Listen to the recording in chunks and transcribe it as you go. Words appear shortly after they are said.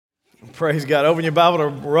Praise God. Open your Bible to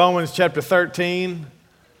Romans chapter 13,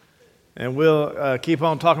 and we'll keep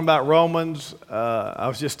on talking about Romans. I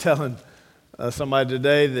was just telling somebody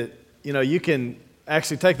today that, you can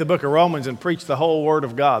actually take the book of Romans and preach the whole Word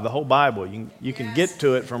of God, the whole Bible. You can get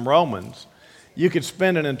to it from Romans. You could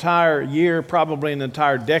spend an entire year, probably an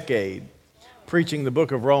entire decade, preaching the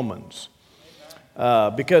book of Romans.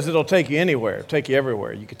 Because it'll take you anywhere, take you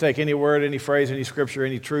everywhere. You can take any word, any phrase, any scripture,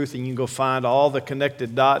 any truth, and you can go find all the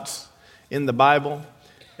connected dots in the Bible.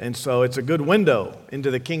 And so it's a good window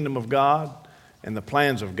into the kingdom of God and the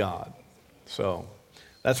plans of God. So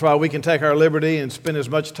that's why we can take our liberty and spend as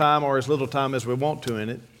much time or as little time as we want to in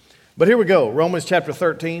it. But here we go, Romans chapter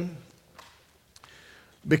 13,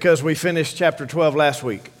 because we finished chapter 12 last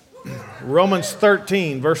week. Romans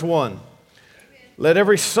 13, verse 1. Let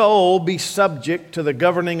every soul be subject to the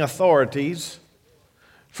governing authorities,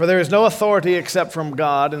 for there is no authority except from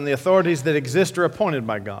God, and the authorities that exist are appointed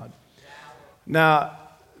by God. Now,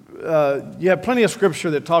 you have plenty of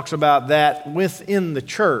scripture that talks about that within the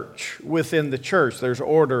church. Within the church, there's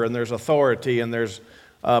order and there's authority and there's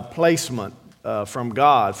placement from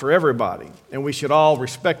God for everybody. And we should all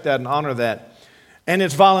respect that and honor that. And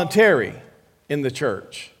it's voluntary in the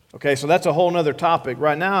church. Okay, so that's a whole other topic.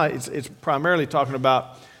 Right now, it's primarily talking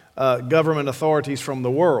about government authorities from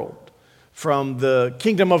the world, from the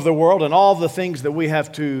kingdom of the world and all the things that we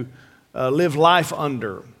have to live life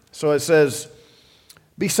under. So it says,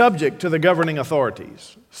 be subject to the governing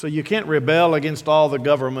authorities. So you can't rebel against all the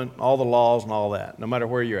government, all the laws and all that, no matter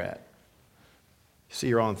where you're at. See,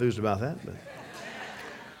 you're all enthused about that,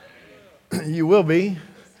 but you will be.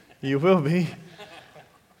 You will be.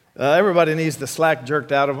 Everybody needs the slack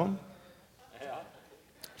jerked out of them.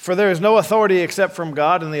 For there is no authority except from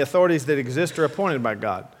God, and the authorities that exist are appointed by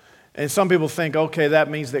God. And some people think, okay,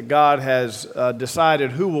 that means that God has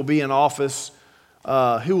decided who will be in office,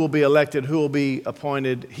 who will be elected, who will be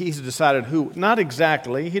appointed. He's decided who. Not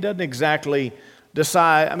exactly. He doesn't exactly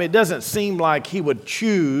decide. I mean, it doesn't seem like he would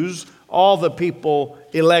choose all the people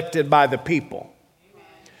elected by the people.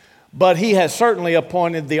 But he has certainly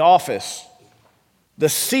appointed the office. The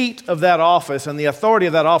seat of that office and the authority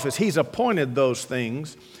of that office, he's appointed those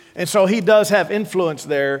things. And so he does have influence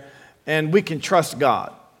there, and we can trust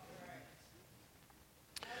God.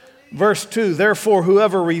 Verse 2, therefore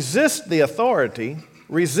whoever resists the authority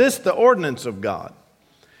resists the ordinance of God.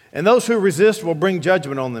 And those who resist will bring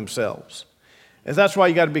judgment on themselves. And that's why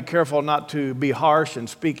you got to be careful not to be harsh and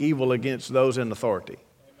speak evil against those in authority.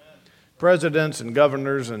 Amen. Presidents and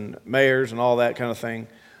governors and mayors and all that kind of thing.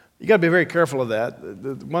 You got to be very careful of that.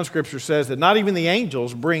 The one scripture says that not even the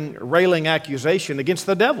angels bring railing accusation against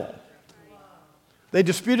the devil. They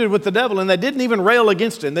disputed with the devil, and they didn't even rail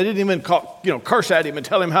against him. They didn't even curse at him and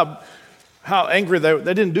tell him how angry they were.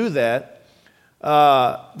 They didn't do that.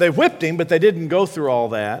 They whipped him, but they didn't go through all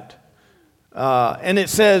that. And it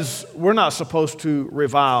says we're not supposed to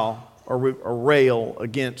revile or rail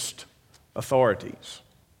against authorities.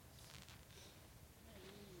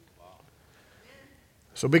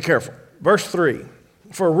 So be careful. Verse 3,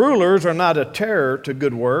 for rulers are not a terror to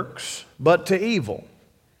good works, but to evil.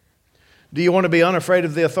 Do you want to be unafraid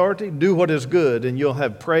of the authority? Do what is good, and you'll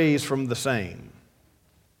have praise from the same.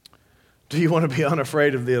 Do you want to be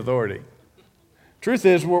unafraid of the authority? Truth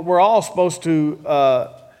is, we're all supposed to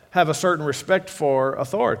have a certain respect for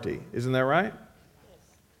authority. Isn't that right?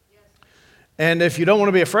 And if you don't want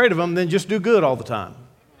to be afraid of them, then just do good all the time.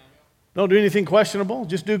 Don't do anything questionable.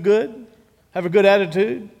 Just do good. Have a good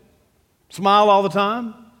attitude. Smile all the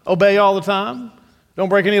time. Obey all the time. Don't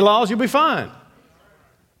break any laws. You'll be fine.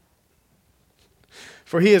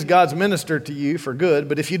 For he is God's minister to you for good.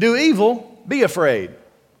 But if you do evil, be afraid.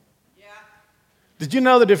 Yeah. Did you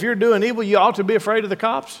know that if you're doing evil, you ought to be afraid of the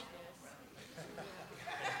cops?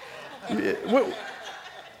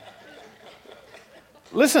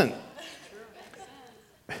 Listen.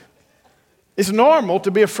 It's normal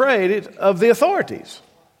to be afraid of the authorities.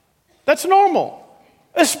 That's normal,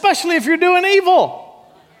 especially if you're doing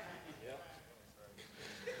evil.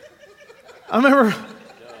 I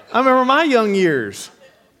remember my young years.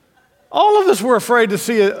 All of us were afraid to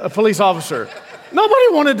see a police officer. Nobody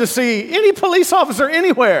wanted to see any police officer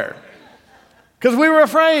anywhere because we were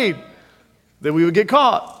afraid that we would get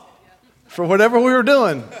caught for whatever we were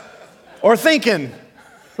doing or thinking.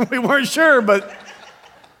 We weren't sure, but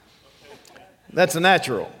that's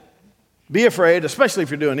natural. Be afraid, especially if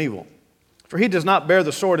you're doing evil. For he does not bear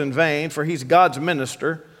the sword in vain, for he's God's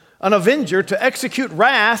minister, an avenger to execute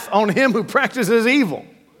wrath on him who practices evil.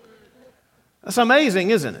 That's amazing,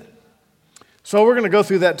 isn't it? So we're going to go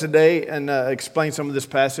through that today and explain some of this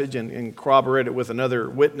passage and corroborate it with another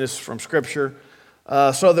witness from Scripture.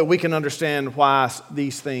 so that we can understand why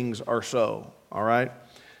these things are so, all right?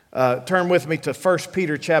 Turn with me to 1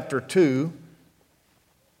 Peter chapter 2,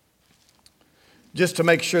 just to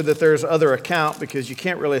make sure that there's other account, because you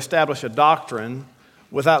can't really establish a doctrine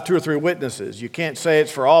without 2 or 3 witnesses. You can't say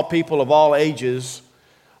it's for all people of all ages,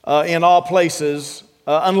 in all places,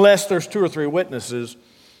 unless there's 2 or 3 witnesses.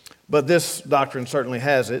 But this doctrine certainly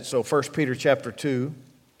has it. So 1 Peter chapter 2,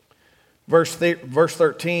 verse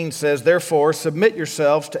 13 says, "Therefore submit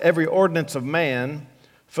yourselves to every ordinance of man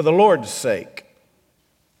for the Lord's sake."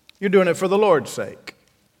 You're doing it for the Lord's sake.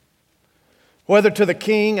 Whether to the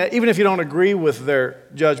king, even if you don't agree with their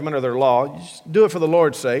judgment or their law, you just do it for the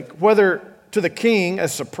Lord's sake. Whether to the king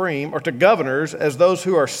as supreme, or to governors as those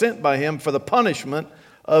who are sent by him for the punishment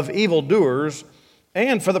of evildoers,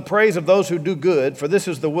 and for the praise of those who do good, for this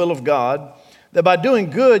is the will of God, that by doing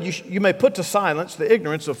good you may put to silence the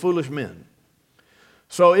ignorance of foolish men.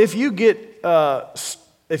 So if you get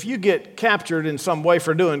captured in some way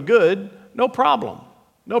for doing good, no problem.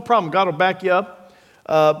 No problem. God will back you up.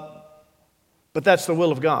 But that's the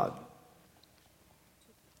will of God.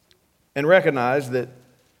 And recognize that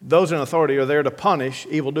those in authority are there to punish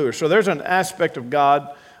evildoers. So there's an aspect of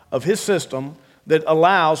God, of his system, that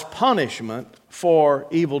allows punishment for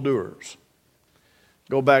evildoers.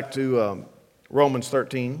 Go back to Romans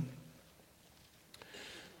 13.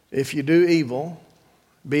 If you do evil,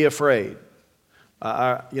 be afraid.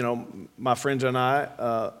 My friends and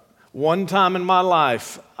I, one time in my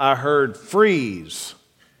life, I heard freeze.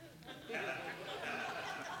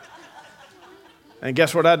 And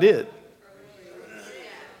guess what I did?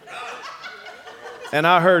 And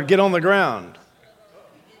I heard get on the ground.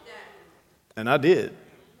 And I did.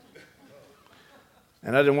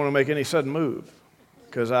 And I didn't want to make any sudden move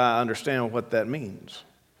because I understand what that means.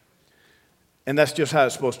 And that's just how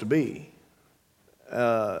it's supposed to be.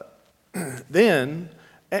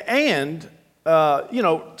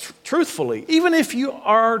 Truthfully, even if you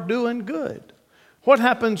are doing good, what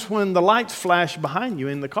happens when the lights flash behind you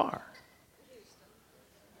in the car?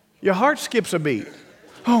 Your heart skips a beat.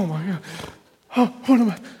 Oh my God. Oh,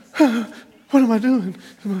 what am I doing?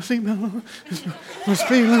 Is my seatbelt on? Is my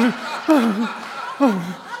speed limit?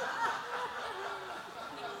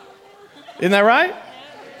 Isn't that right?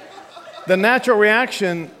 The natural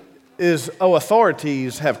reaction is,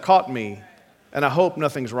 authorities have caught me, and I hope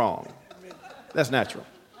nothing's wrong. That's natural.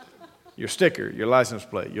 Your sticker, your license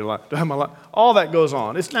plate, all that goes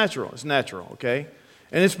on. It's natural, okay?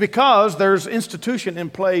 And it's because there's institution in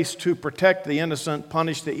place to protect the innocent,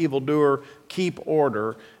 punish the evildoer, keep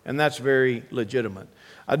order, and that's very legitimate.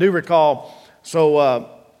 I do recall,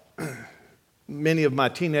 all of my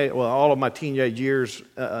teenage years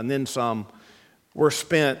and then some were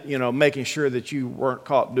spent, making sure that you weren't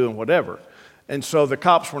caught doing whatever. And so the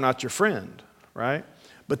cops were not your friend, right?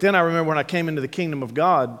 But then I remember when I came into the kingdom of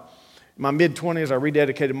God, in my mid-20s, I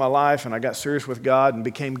rededicated my life and I got serious with God and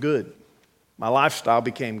became good. My lifestyle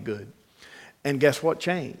became good. And guess what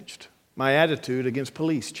changed? My attitude against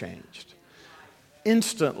police changed.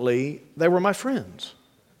 Instantly, they were my friends.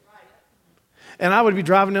 And I would be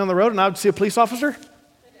driving down the road and I would see a police officer.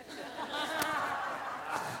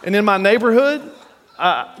 And in my neighborhood,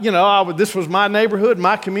 this was my neighborhood,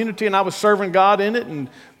 my community, and I was serving God in it and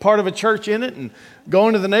part of a church in it and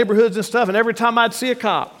going to the neighborhoods and stuff. And every time I'd see a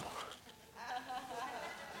cop,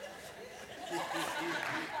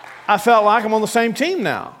 I felt like I'm on the same team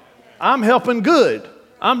now. I'm helping good.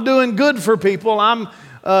 I'm doing good for people. I'm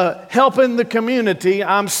helping the community.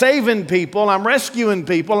 I'm saving people. I'm rescuing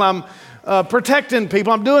people. I'm protecting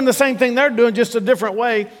people. I'm doing the same thing they're doing, just a different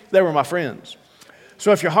way. They were my friends.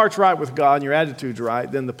 So if your heart's right with God and your attitude's right,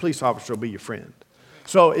 then the police officer will be your friend.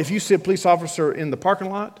 So if you see a police officer in the parking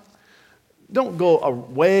lot, don't go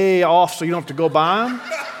way off so you don't have to go by them.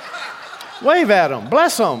 Wave at them.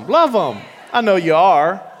 Bless them. Love them. I know you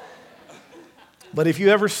are. But if you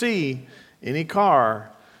ever see any car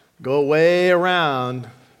go way around,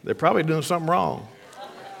 they're probably doing something wrong.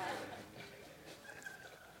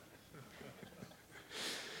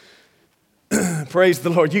 Praise the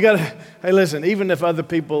Lord. Hey, listen, even if other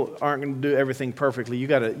people aren't going to do everything perfectly, you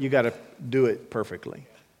got to do it perfectly.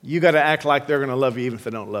 You got to act like they're going to love you even if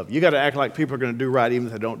they don't love you. You got to act like people are going to do right even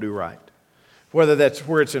if they don't do right. Whether that's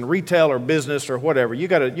where it's in retail or business or whatever, you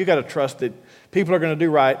got to trust that people are going to do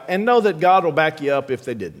right and know that God will back you up if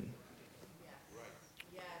they didn't.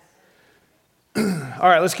 Yes. All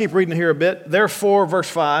right, let's keep reading here a bit. Therefore, verse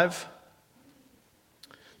 5.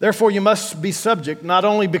 Therefore, you must be subject not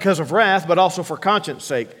only because of wrath, but also for conscience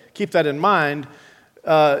sake. Keep that in mind.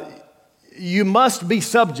 You must be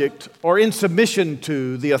subject or in submission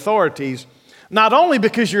to the authorities, Not only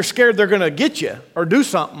because you're scared they're going to get you or do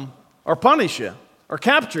something or punish you or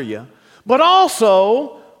capture you, but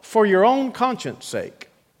also for your own conscience sake.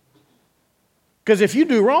 Because if you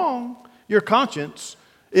do wrong, your conscience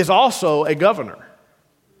is also a governor.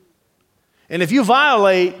 And if you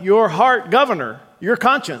violate your heart governor, your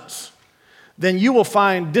conscience, then you will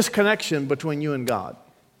find disconnection between you and God.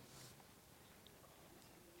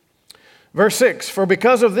 Verse 6, for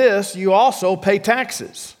because of this, you also pay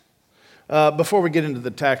taxes. Before we get into the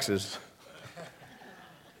taxes,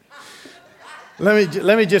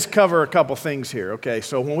 let me just cover a couple things here. Okay,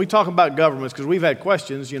 so when we talk about governments, because we've had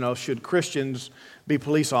questions, should Christians be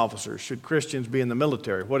police officers? Should Christians be in the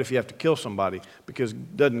military? What if you have to kill somebody? Because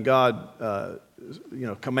doesn't God,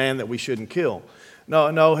 command that we shouldn't kill?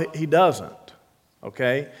 No, he doesn't.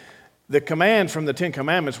 Okay, the command from the Ten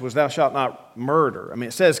Commandments was thou shalt not murder. I mean,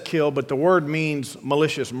 it says kill, but the word means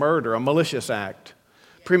malicious murder, a malicious act,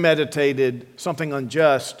 premeditated, something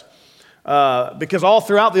unjust. Because all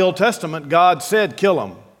throughout the Old Testament, God said kill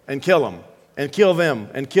them and kill them and kill them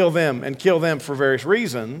and kill them and kill them for various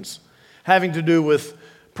reasons, having to do with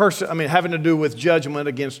judgment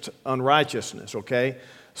against unrighteousness. Okay,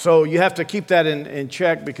 so you have to keep that in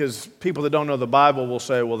check, because people that don't know the Bible will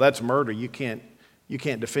say, well, that's murder. You can't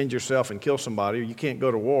defend yourself and kill somebody, or you can't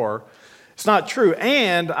go to war. It's not true.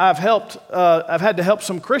 And I've had to help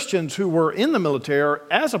some Christians who were in the military or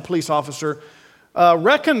as a police officer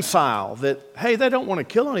reconcile that, hey, they don't want to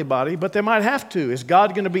kill anybody, but they might have to. Is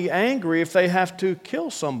God going to be angry if they have to kill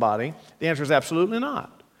somebody? The answer is absolutely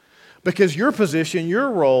not. Because your position, your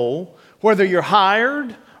role, whether you're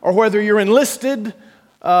hired or whether you're enlisted,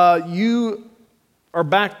 you are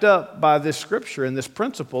backed up by this scripture and this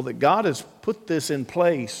principle that God has put this in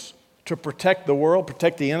place to protect the world,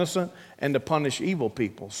 protect the innocent, and to punish evil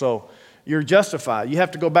people. So you're justified. You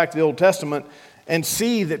have to go back to the Old Testament and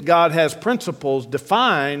see that God has principles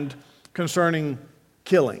defined concerning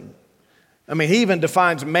killing. I mean, he even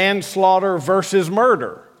defines manslaughter versus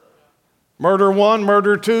murder. Murder 1,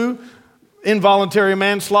 murder 2, involuntary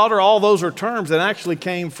manslaughter, all those are terms that actually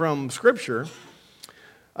came from Scripture.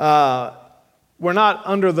 We're not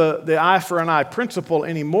under the eye for an eye principle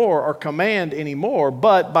anymore or command anymore,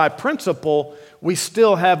 but by principle, we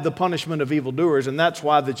still have the punishment of evildoers, and that's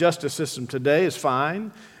why the justice system today is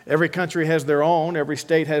fine. Every country has their own, every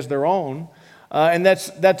state has their own, and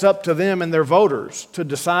that's up to them and their voters to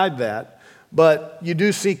decide that. But you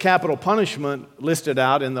do see capital punishment listed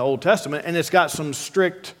out in the Old Testament, and it's got some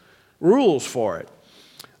strict rules for it.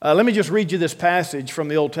 Let me just read you this passage from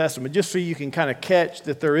the Old Testament, just so you can kind of catch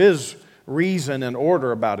that there is reason and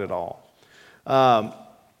order about it all.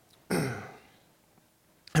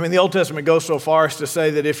 The Old Testament goes so far as to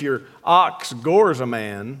say that if your ox gores a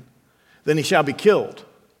man, then he shall be killed,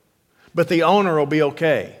 but the owner will be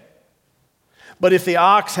okay. But if the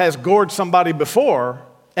ox has gored somebody before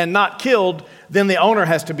and not killed, then the owner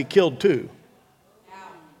has to be killed too.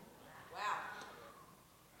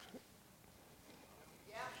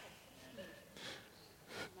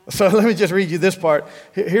 So let me just read you this part.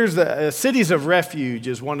 Here's the cities of refuge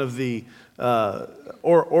is one of the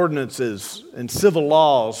ordinances and civil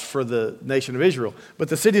laws for the nation of Israel. But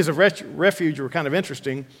the cities of refuge were kind of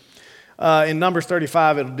interesting. In Numbers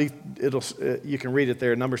 35, you can read it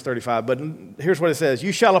there, Numbers 35. But here's what it says.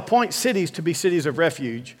 You shall appoint cities to be cities of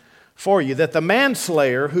refuge for you, that the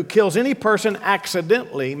manslayer who kills any person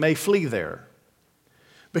accidentally may flee there.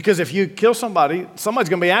 Because if you kill somebody, somebody's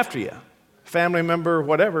going to be after you. Family member,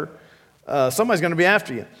 whatever, somebody's going to be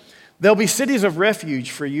after you. There'll be cities of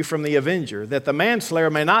refuge for you from the avenger, that the manslayer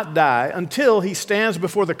may not die until he stands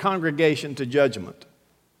before the congregation to judgment.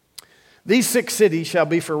 These 6 cities shall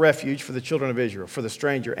be for refuge for the children of Israel, for the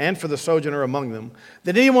stranger, and for the sojourner among them,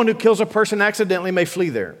 that anyone who kills a person accidentally may flee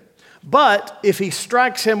there. But if he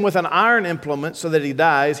strikes him with an iron implement so that he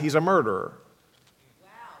dies, he's a murderer. Wow.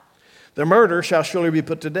 The murderer shall surely be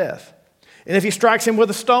put to death. And if he strikes him with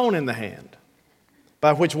a stone in the hand,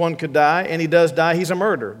 by which one could die, and he does die, he's a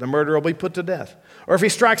murderer. The murderer will be put to death. Or if he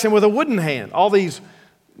strikes him with a wooden hand, all these,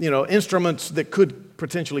 instruments that could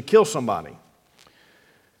potentially kill somebody,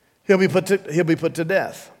 he'll be put to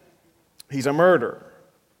death. He's a murderer.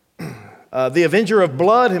 The avenger of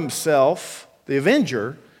blood himself, the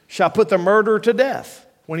avenger, shall put the murderer to death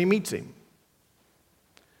when he meets him.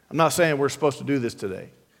 I'm not saying we're supposed to do this today.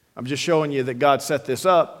 I'm just showing you that God set this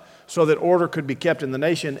up so that order could be kept in the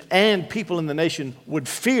nation and people in the nation would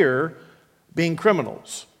fear being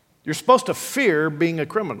criminals. You're supposed to fear being a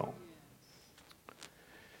criminal.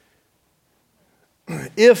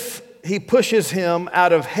 If he pushes him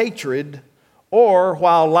out of hatred, or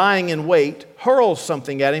while lying in wait, hurls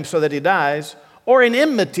something at him so that he dies, or in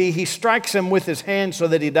enmity he strikes him with his hand so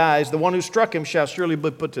that he dies, the one who struck him shall surely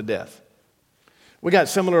be put to death. We got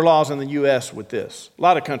similar laws in the U.S. with this. A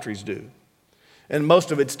lot of countries do. And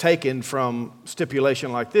most of it's taken from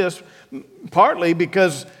stipulation like this, partly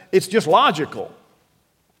because it's just logical.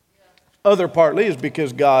 Other partly is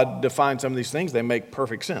because God defined some of these things. They make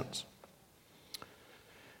perfect sense.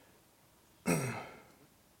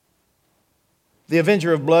 The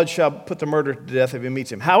avenger of blood shall put the murderer to death if he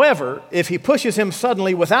meets him. However, if he pushes him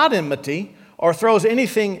suddenly without enmity, or throws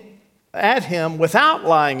anything at him without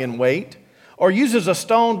lying in wait, or uses a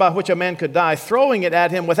stone by which a man could die, throwing it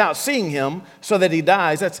at him without seeing him so that he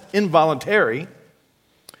dies, that's involuntary,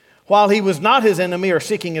 while he was not his enemy or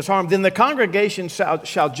seeking his harm, then the congregation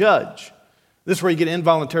shall judge. This is where you get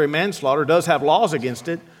involuntary manslaughter. It does have laws against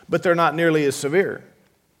it, but they're not nearly as severe.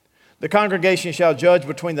 The congregation shall judge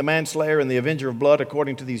between the manslayer and the avenger of blood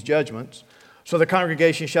according to these judgments. So the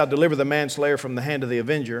congregation shall deliver the manslayer from the hand of the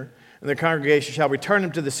avenger, and the congregation shall return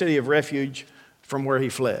him to the city of refuge from where he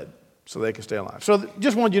fled, so they can stay alive. So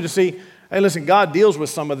just wanted you to see, hey, listen, God deals with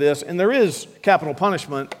some of this, and there is capital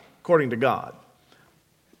punishment according to God.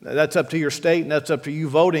 That's up to your state, and that's up to you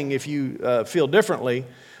voting if you feel differently.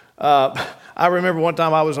 I remember one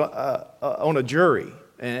time I was on a jury,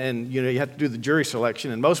 and you have to do the jury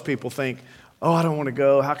selection, and most people think, oh, I don't want to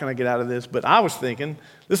go. How can I get out of this? But I was thinking,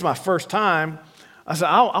 this is my first time. I said,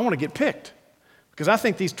 I want to get picked because I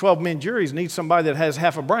think these 12-man juries need somebody that has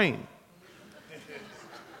half a brain,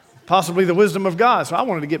 possibly the wisdom of God. So I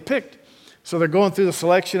wanted to get picked. So they're going through the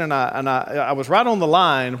selection, and I was right on the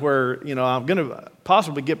line where I'm going to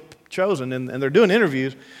possibly get chosen, and they're doing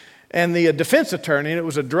interviews. And the defense attorney, and it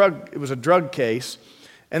was a drug case,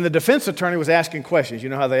 and the defense attorney was asking questions. You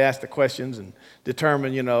know how they ask the questions and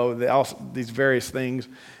determine, these various things.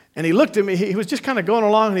 And he looked at me. He was just kind of going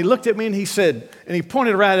along, and he looked at me, and he said, and he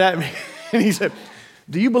pointed right at me, and he said,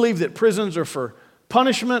 do you believe that prisons are for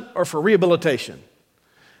punishment or for rehabilitation?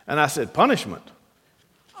 And I said, punishment.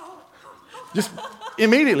 Just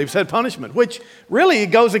immediately said punishment, which really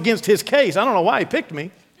goes against his case. I don't know why he picked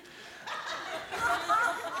me.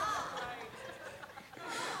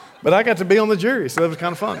 But I got to be on the jury, so that was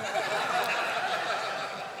kind of fun.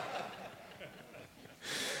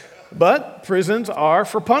 But prisons are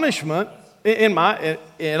for punishment. In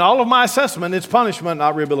all of my assessment, it's punishment,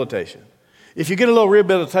 not rehabilitation. If you get a little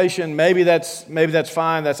rehabilitation, maybe that's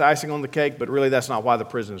fine. That's icing on the cake, but really that's not why the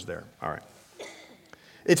prison's there. All right.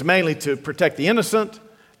 It's mainly to protect the innocent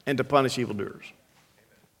and to punish evildoers.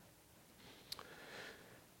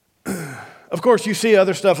 Of course, you see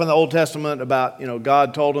other stuff in the Old Testament about,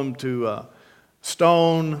 God told them to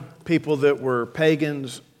stone people that were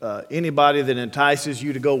pagans. Anybody that entices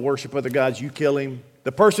you to go worship other gods, you kill him.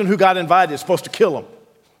 The person who got invited is supposed to kill him.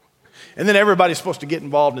 And then everybody's supposed to get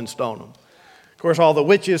involved and stone them. Of course, all the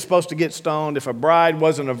witches supposed to get stoned. If a bride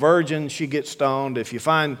wasn't a virgin, she gets stoned. If you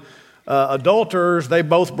find adulterers, they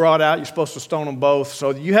both brought out, you're supposed to stone them both. So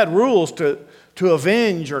you had rules to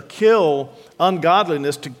avenge or kill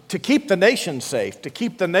ungodliness, to keep the nation safe, to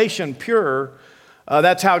keep the nation pure.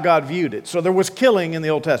 That's how God viewed it. So there was killing in the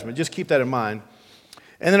Old Testament. Just keep that in mind.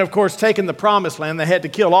 And then, of course, taking the promised land, they had to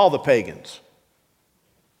kill all the pagans.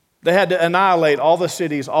 They had to annihilate all the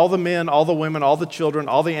cities, all the men, all the women, all the children,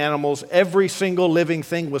 all the animals. Every single living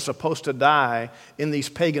thing was supposed to die in these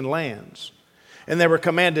pagan lands. And they were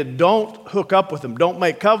commanded, don't hook up with them. Don't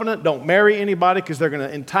make covenant. Don't marry anybody because they're going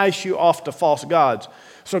to entice you off to false gods.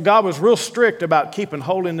 So God was real strict about keeping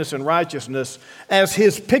holiness and righteousness as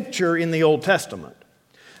his picture in the Old Testament.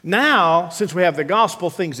 Now, since we have the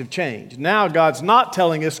gospel, things have changed. Now God's not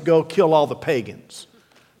telling us, go kill all the pagans.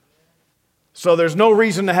 So there's no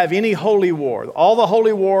reason to have any holy war. All the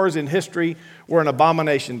holy wars in history were an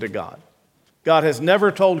abomination to God. God has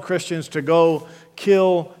never told Christians to go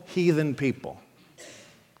kill heathen people.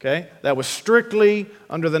 Okay? That was strictly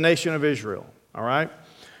under the nation of Israel. All right?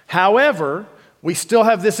 However, we still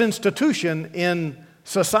have this institution in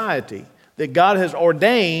society that God has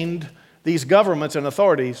ordained these governments and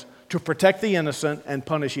authorities to protect the innocent and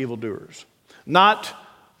punish evildoers. Not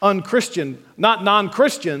unchristian, not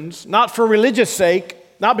non-Christians, not for religious sake,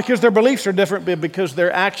 not because their beliefs are different, but because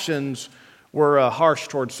their actions were harsh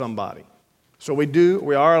towards somebody. So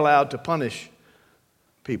we are allowed to punish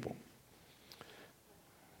people.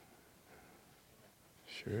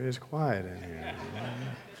 Sure is quiet in here.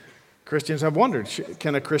 Christians have wondered,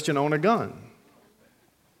 can a Christian own a gun?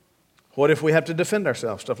 What if we have to defend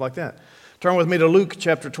ourselves? Stuff like that. Turn with me to Luke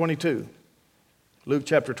chapter 22. Luke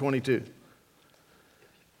chapter 22.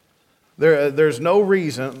 There's no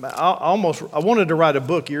reason. I wanted to write a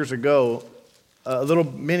book years ago, a little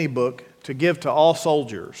mini book to give to all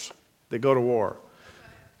soldiers. that go to war.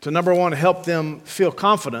 To number one, help them feel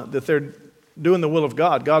confident that they're doing the will of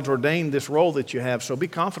God. God's ordained this role that you have, so be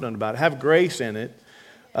confident about it. Have grace in it.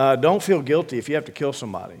 Don't feel guilty if you have to kill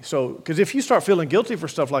somebody. So, because if you start feeling guilty for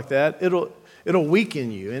stuff like that, it'll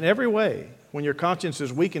weaken you in every way. When your conscience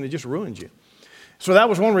is weakened, it just ruins you. So that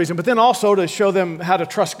was one reason. But then also to show them how to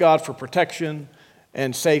trust God for protection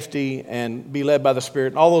and safety and be led by the Spirit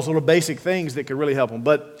and all those little basic things that could really help them.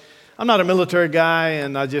 But I'm not a military guy,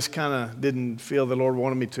 and I just kind of didn't feel the Lord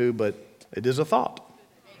wanted me to, but it is a thought.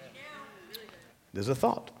 It is a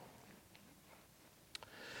thought.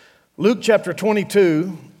 Luke chapter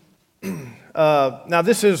 22. Now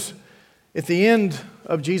this is at the end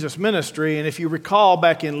of Jesus' ministry, and if you recall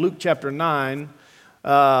back in Luke chapter 9,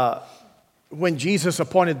 when Jesus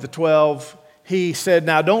appointed the 12, he said,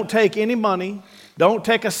 now don't take any money, don't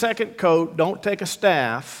take a second coat, don't take a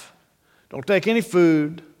staff, don't take any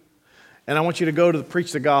food, and I want you to go to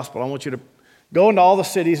preach the gospel. I want you to go into all the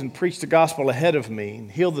cities and preach the gospel ahead of me,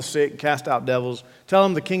 and heal the sick, cast out devils, tell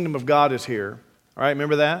them the kingdom of God is here. All right,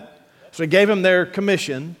 remember that? So he gave them their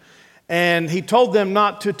commission, and he told them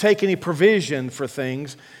not to take any provision for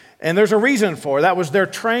things, and there's a reason for it. That was their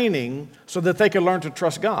training so that they could learn to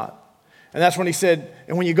trust God. And that's when he said,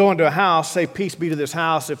 and when you go into a house, say, peace be to this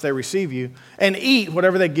house if they receive you, and eat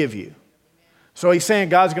whatever they give you. So he's saying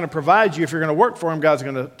God's going to provide you. If you're going to work for him, God's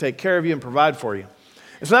going to take care of you and provide for you.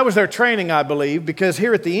 And so that was their training, I believe, because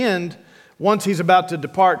here at the end, once he's about to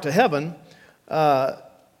depart to heaven,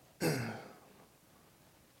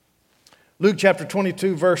 Luke chapter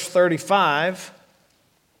 22, verse 35,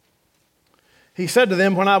 he said to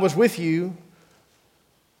them, when I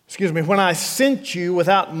sent you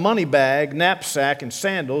without money bag, knapsack, and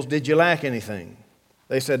sandals, did you lack anything?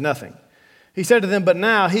 They said nothing. He said to them, but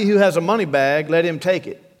now he who has a money bag, let him take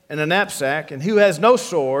it, and a knapsack, and who has no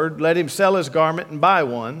sword, let him sell his garment and buy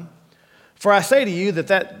one. For I say to you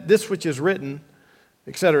that this which is written,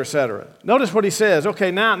 etc., etc. Notice what he says.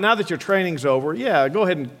 Okay, now that your training's over, yeah, go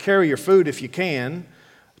ahead and carry your food if you can.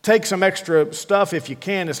 Take some extra stuff if you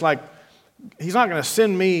can. It's like he's not going to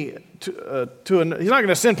send me he's not going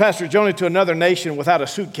to send Pastor Joni to another nation without a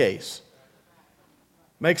suitcase.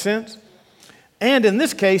 Make sense? And in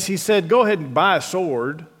this case, he said, go ahead and buy a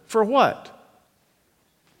sword. For what?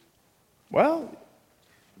 Well,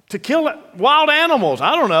 to kill wild animals.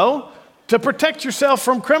 I don't know. To protect yourself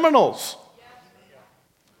from criminals.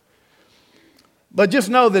 But just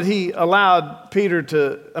know that he allowed he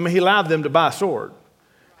allowed them to buy a sword.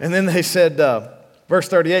 And then they said, verse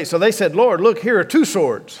 38, so they said, Lord, look, here are 2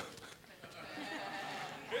 swords.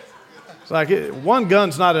 It's like, one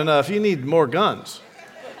gun's not enough. You need more guns.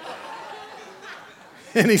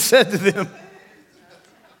 And he said to them,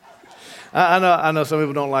 I know some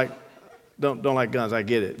people don't like guns. I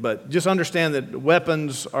get it. But just understand that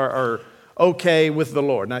weapons are okay with the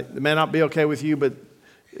Lord. Now, it may not be okay with you, but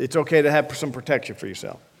it's okay to have some protection for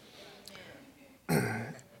yourself.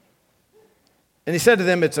 And he said to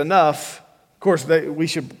them, it's enough. Of course, we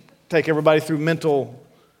should take everybody through mental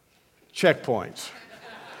checkpoints.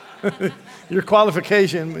 Your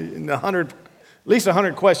qualification, at least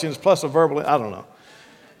 100 questions plus a verbal, I don't know.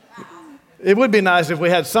 It would be nice if we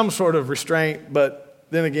had some sort of restraint, but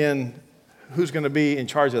then again, who's going to be in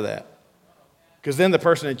charge of that? Because then the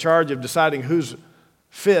person in charge of deciding who's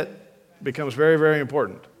fit becomes very, very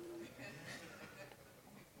important.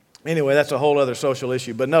 Anyway, that's a whole other social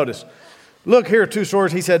issue. But notice, look, here are 2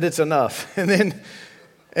 swords. He said it's enough. And then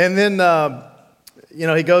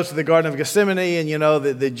he goes to the Garden of Gethsemane, and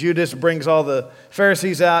the Judas brings all the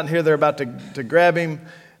Pharisees out, and here they're about to grab him.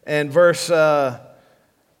 And verse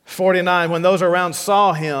 49, when those around him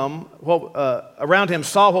saw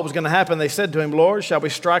what was going to happen, they said to him, Lord, shall we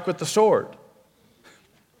strike with the sword?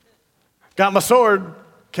 Got my sword.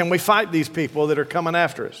 Can we fight these people that are coming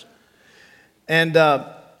after us? And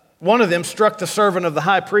one of them struck the servant of the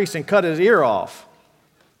high priest and cut his ear off.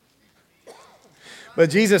 But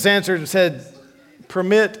Jesus answered and said,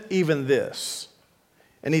 permit even this.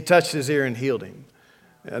 And he touched his ear and healed him.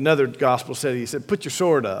 Another gospel he said, put your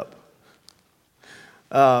sword up.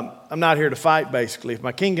 I'm not here to fight, basically. If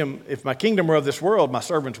my kingdom were of this world, my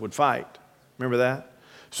servants would fight. Remember that?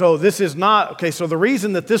 So this is not, okay, so the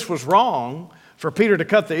reason that this was wrong for Peter to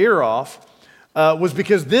cut the ear off was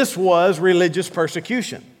because this was religious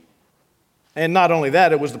persecution. And not only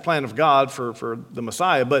that, it was the plan of God for the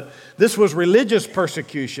Messiah, but this was religious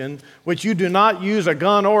persecution, which you do not use a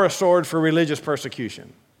gun or a sword for religious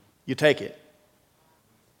persecution. You take it.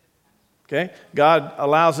 Okay? God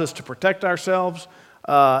allows us to protect ourselves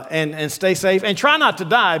and stay safe and try not to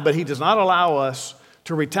die, but he does not allow us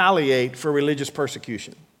to retaliate for religious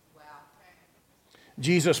persecution.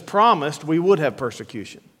 Jesus promised we would have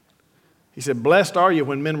persecution. He said, blessed are you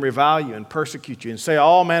when men revile you and persecute you and say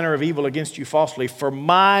all manner of evil against you falsely for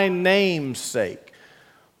my name's sake.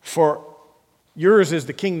 For yours is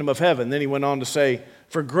the kingdom of heaven. Then he went on to say,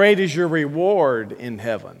 for great is your reward in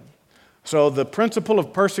heaven. So the principle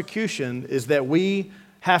of persecution is that we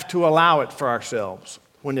have to allow it for ourselves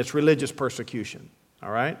when it's religious persecution.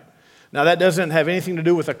 All right? Now that doesn't have anything to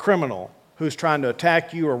do with a criminal who's trying to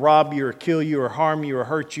attack you or rob you or kill you or harm you or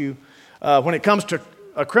hurt you. When it comes to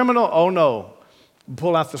a criminal, oh no,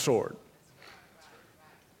 pull out the sword.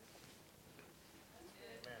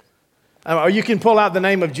 Or you can pull out the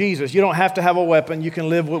name of Jesus. You don't have to have a weapon. You can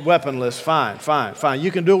live weaponless. Fine.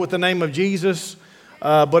 You can do it with the name of Jesus.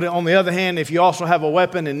 But on the other hand, if you also have a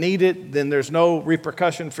weapon and need it, then there's no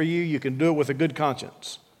repercussion for you. You can do it with a good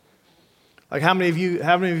conscience. Like how many of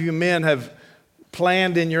you men have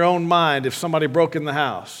planned in your own mind if somebody broke in the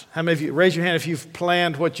house? How many of you, raise your hand if you've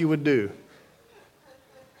planned what you would do?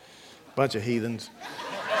 Bunch of heathens.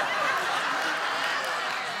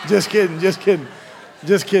 Just kidding.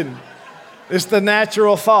 It's the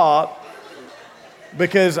natural thought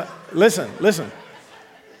because, listen.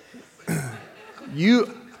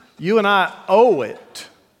 You and I owe it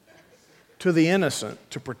to the innocent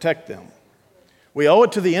to protect them. We owe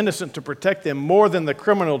it to the innocent to protect them more than the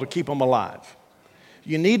criminal to keep them alive.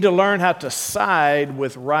 You need to learn how to side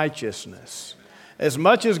with righteousness. As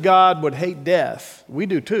much as God would hate death, we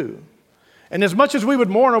do too. And as much as we would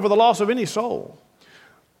mourn over the loss of any soul,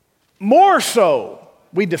 more so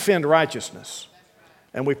we defend righteousness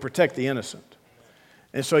and we protect the innocent.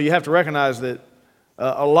 And so you have to recognize that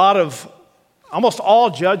almost all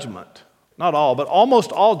judgment, not all, but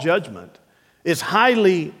almost all judgment is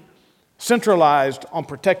highly centralized on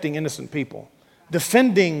protecting innocent people,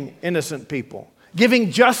 defending innocent people,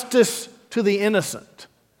 giving justice to the innocent.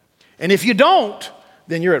 And if you don't,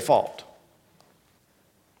 then you're at fault.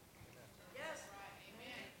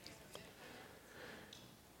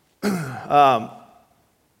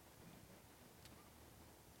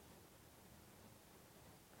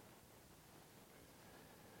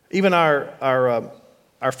 Even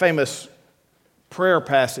our famous prayer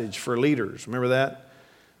passage for leaders, remember that?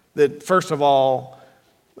 That first of all,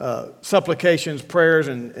 supplications, prayers,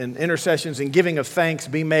 and intercessions and giving of thanks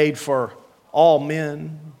be made for all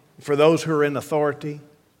men, for those who are in authority,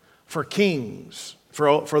 for kings,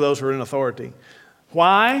 for those who are in authority.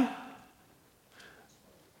 Why?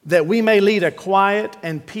 That we may lead a quiet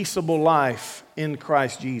and peaceable life in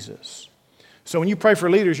Christ Jesus. So when you pray for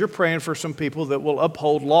leaders, you're praying for some people that will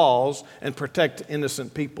uphold laws and protect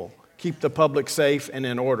innocent people, keep the public safe and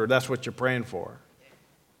in order. That's what you're praying for.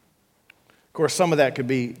 Of course, some of that could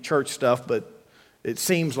be church stuff, but it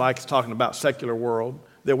seems like it's talking about secular world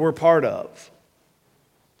that we're part of.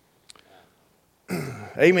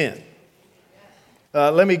 Amen.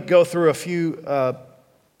 Let me go through a few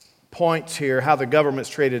points here, how the government's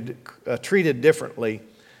treated differently.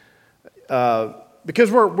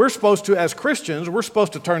 Because we're supposed to, as Christians, we're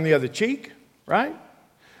supposed to turn the other cheek, right?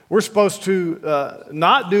 We're supposed to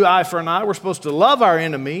not do eye for an eye. We're supposed to love our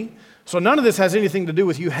enemy. So none of this has anything to do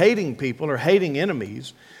with you hating people or hating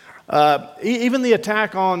enemies. Even the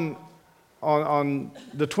attack on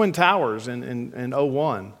the Twin Towers in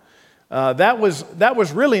 01, that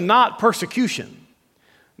was really not persecution.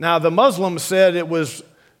 Now, the Muslims said it was,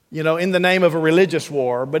 in the name of a religious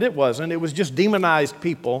war, but it wasn't. It was just demonized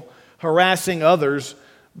people harassing others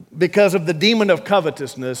because of the demon of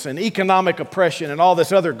covetousness and economic oppression and all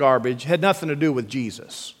this other garbage. Had nothing to do with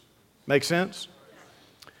Jesus. Make sense?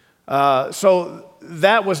 So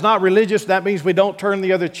that was not religious. That means we don't turn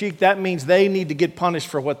the other cheek. That means they need to get punished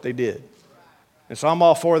for what they did. And so I'm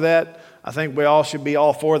all for that. I think we all should be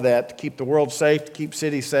all for that, to keep the world safe, to keep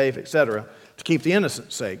cities safe, etc., to keep the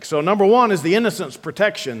innocent safe. So number one is the innocent's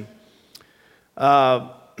protection.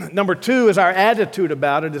 Number two is our attitude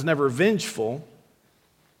about it is never vengeful.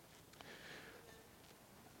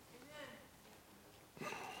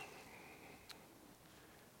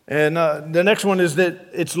 And the next one is that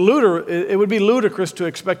it would be ludicrous to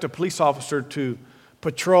expect a police officer to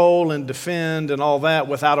patrol and defend and all that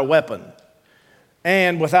without a weapon,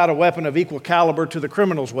 and without a weapon of equal caliber to the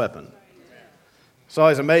criminal's weapon. It's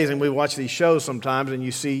always amazing. We watch these shows sometimes and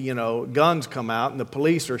you see, guns come out and the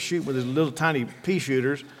police are shooting with these little tiny pea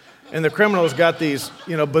shooters and the criminal's got these,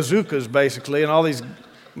 bazookas basically and all these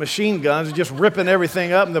machine guns and just ripping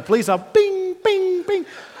everything up and the police are bing, bing, bing.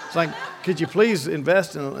 It's like, could you please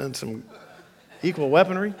invest in some equal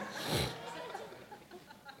weaponry?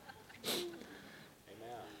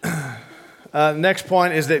 Next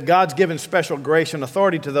point is that God's given special grace and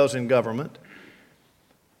authority to those in government.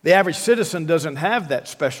 The average citizen doesn't have that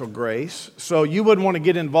special grace, so you wouldn't want to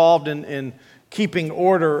get involved in keeping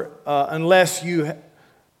order unless you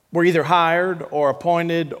were either hired or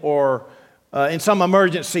appointed or in some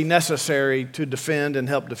emergency necessary to defend and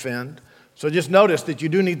help defend. So just notice that you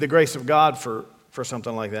do need the grace of God for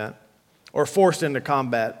something like that, or forced into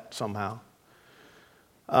combat somehow.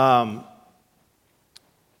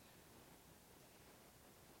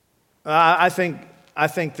 I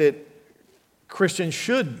think that Christians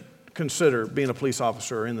should consider being a police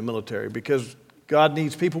officer in the military because God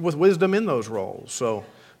needs people with wisdom in those roles. So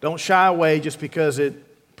don't shy away just because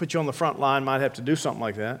it puts you on the front line, might have to do something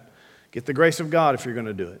like that. Get the grace of God if you're going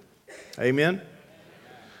to do it. Amen?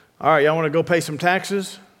 All right, y'all want to go pay some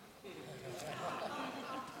taxes?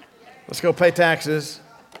 Let's go pay taxes.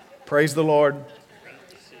 Praise the Lord.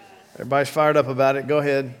 Everybody's fired up about it. Go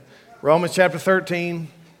ahead. Romans chapter 13.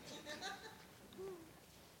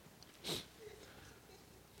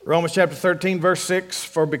 Romans chapter 13, verse 6,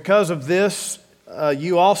 for because of this,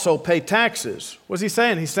 you also pay taxes. What's he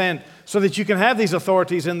saying? He's saying, so that you can have these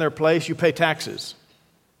authorities in their place, you pay taxes.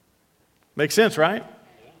 Makes sense, right?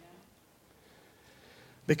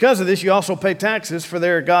 Because of this, you also pay taxes, for they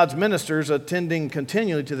are God's ministers attending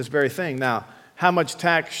continually to this very thing. Now, how much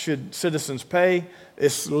tax should citizens pay?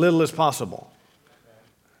 As little as possible.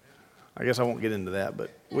 I guess I won't get into that, but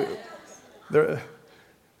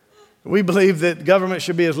we believe that government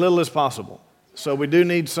should be as little as possible. So we do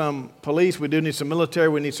need some police, we do need some military,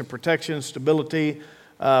 we need some protection, stability.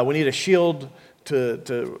 We need a shield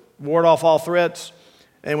to ward off all threats.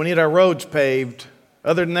 And we need our roads paved.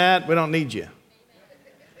 Other than that, we don't need you.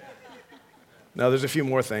 No, there's a few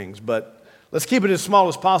more things, but let's keep it as small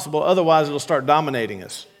as possible. Otherwise, it'll start dominating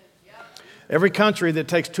us. Every country that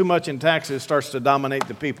takes too much in taxes starts to dominate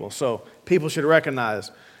the people. So people should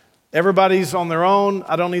recognize everybody's on their own.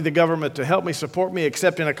 I don't need the government to help me, support me,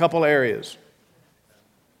 except in a couple areas.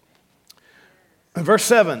 Verse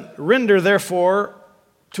 7, render therefore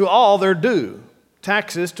to all their due.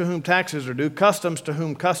 Taxes to whom taxes are due, customs to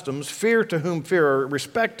whom customs, fear to whom fear,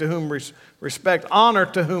 respect to whom respect, honor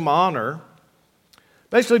to whom honor.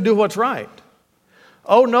 Basically do what's right.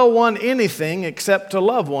 Owe no one anything except to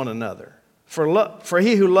love one another. For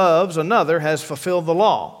he who loves another has fulfilled the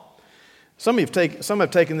law. Some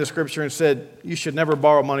have taken this scripture and said you should never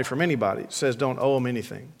borrow money from anybody. It says don't owe them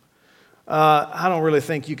anything. I don't really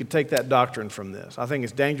think you could take that doctrine from this. I think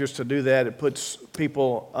it's dangerous to do that. It puts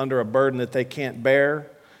people under a burden that they can't bear.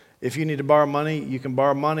 If you need to borrow money, you can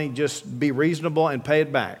borrow money. Just be reasonable and pay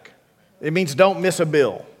it back. It means don't miss a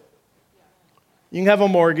bill. You can have a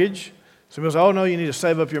mortgage. Some people say, oh, no, you need to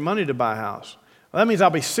save up your money to buy a house. Well, that means I'll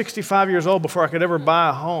be 65 years old before I could ever buy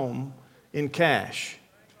a home in cash.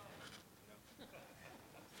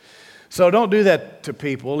 So don't do that to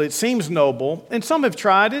people. It seems noble, and some have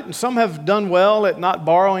tried it, and some have done well at not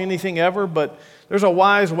borrowing anything ever, but there's a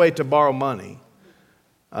wise way to borrow money.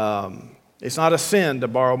 It's not a sin to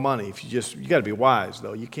borrow money. If you got to be wise,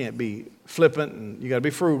 though. You can't be flippant, and you got to be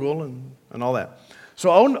frugal and all that. So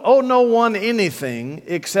owe no one anything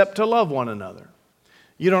except to love one another.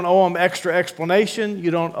 You don't owe them extra explanation.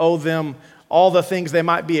 You don't owe them all the things they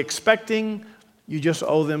might be expecting. You just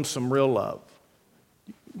owe them some real love.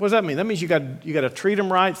 What does that mean? That means you got to treat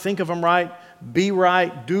them right, think of them right, be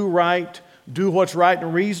right, do what's right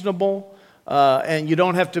and reasonable, and you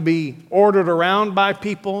don't have to be ordered around by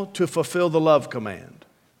people to fulfill the love command.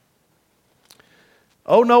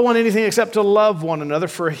 Owe no one anything except to love one another,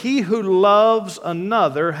 for he who loves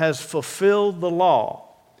another has fulfilled the law.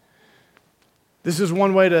 This is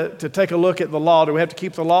one way to take a look at the law. Do we have to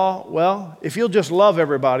keep the law? Well, if you'll just love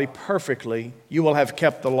everybody perfectly, you will have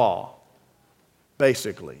kept the law,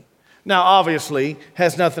 basically. Now, obviously,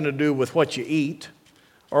 has nothing to do with what you eat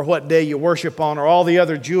or what day you worship on or all the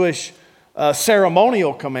other Jewish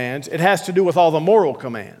ceremonial commands. It has to do with all the moral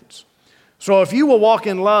commands. So if you will walk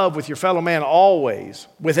in love with your fellow man always,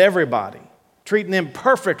 with everybody, treating them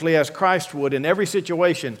perfectly as Christ would in every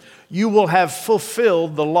situation, you will have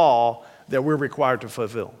fulfilled the law that we're required to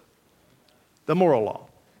fulfill, the moral law.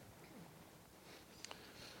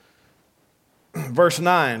 Verse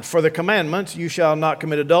 9, for the commandments, you shall not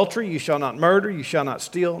commit adultery, you shall not murder, you shall not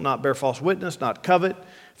steal, not bear false witness, not covet.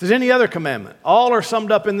 If there's any other commandment, all are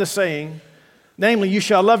summed up in this saying, namely, you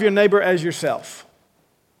shall love your neighbor as yourself.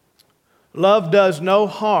 Love does no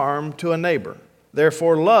harm to a neighbor.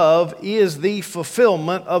 Therefore, love is the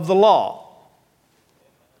fulfillment of the law.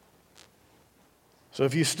 So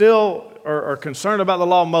if you still are concerned about the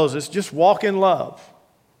law of Moses, just walk in love.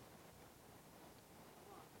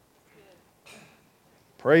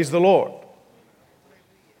 Praise the Lord.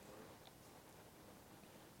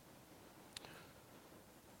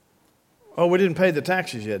 Oh, we didn't pay the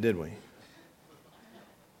taxes yet, did we?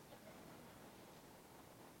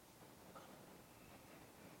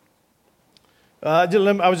 I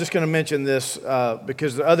was just going to mention this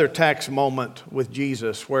because the other tax moment with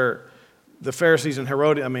Jesus where the Pharisees and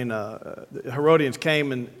the Herodians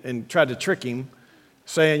came and tried to trick him,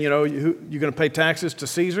 saying, you're going to pay taxes to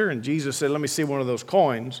Caesar? And Jesus said, let me see one of those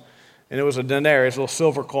coins. And it was a denarius, a little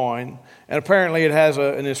silver coin. And apparently it has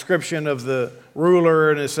an inscription of the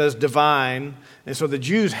ruler, and it says divine. And so the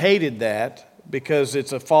Jews hated that because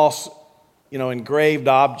it's a false, engraved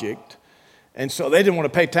object. And so they didn't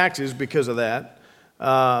want to pay taxes because of that.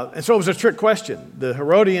 And so it was a trick question. The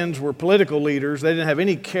Herodians were political leaders. They didn't have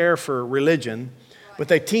any care for religion, but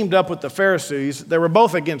they teamed up with the Pharisees. They were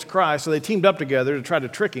both against Christ, so they teamed up together to try to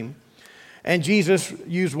trick him. And Jesus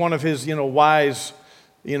used one of his, wise,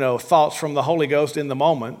 thoughts from the Holy Ghost in the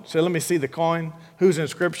moment. So let me see the coin. Whose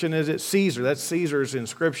inscription is it? Caesar. That's Caesar's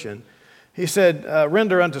inscription. He said,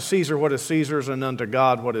 render unto Caesar what is Caesar's and unto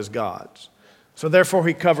God what is God's. So therefore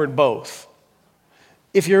he covered both.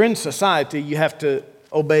 If you're in society, you have to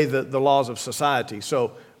obey the laws of society.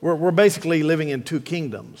 So we're basically living in two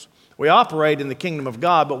kingdoms. We operate in the kingdom of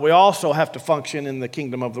God, but we also have to function in the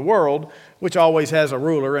kingdom of the world, which always has a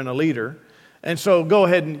ruler and a leader. And so go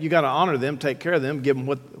ahead and you got to honor them, take care of them, give them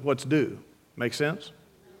what's due. Make sense?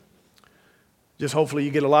 Just hopefully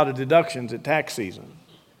you get a lot of deductions at tax season.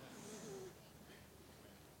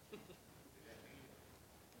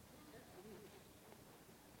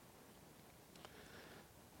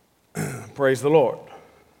 Praise the Lord.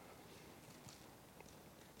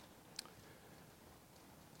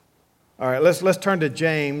 All right, let's turn to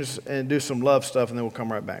James and do some love stuff, and then we'll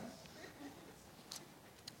come right back.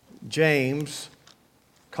 James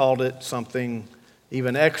called it something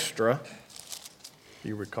even extra, if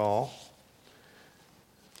you recall.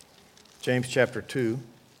 James chapter 2.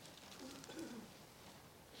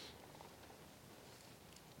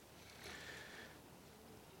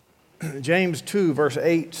 James 2 verse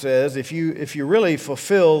 8 says, if you really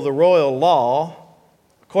fulfill the royal law,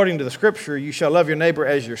 according to the scripture, you shall love your neighbor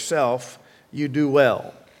as yourself, you do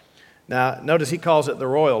well. Now, notice he calls it the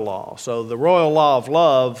royal law. So the royal law of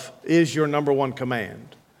love is your number one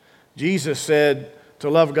command. Jesus said to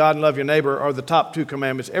love God and love your neighbor are the top two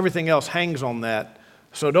commandments. Everything else hangs on that.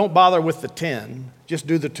 So don't bother with the 10, just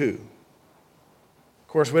do the 2. Of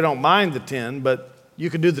course, we don't mind the 10, but you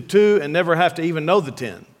could do the 2 and never have to even know the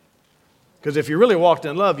 10. Because if you really walked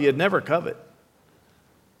in love, you'd never covet.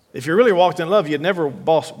 If you really walked in love, you'd never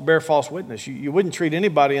bear false witness. You wouldn't treat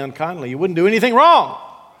anybody unkindly. You wouldn't do anything wrong.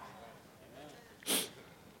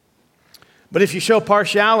 But if you show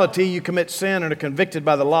partiality, you commit sin and are convicted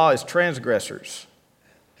by the law as transgressors.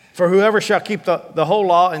 For whoever shall keep the whole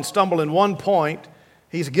law and stumble in one point,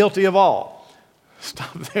 he's guilty of all.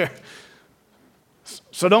 Stop there.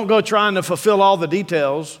 So don't go trying to fulfill all the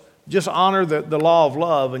details. Just honor the law of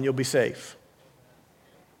love and you'll be safe.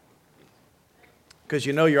 Because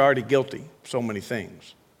you're already guilty of so many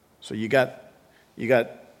things. So you got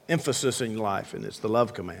emphasis in your life, and it's the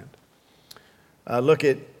love command. Look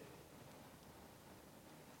at,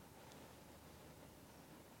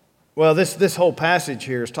 well, this whole passage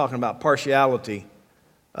here is talking about partiality.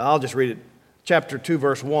 I'll just read it. Chapter 2,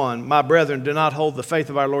 verse 1. My brethren, do not hold the faith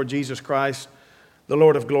of our Lord Jesus Christ, the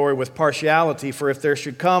Lord of glory, with partiality. For if there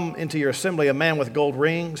should come into your assembly a man with gold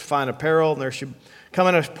rings, fine apparel, and there should come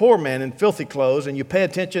in a poor man in filthy clothes, and you pay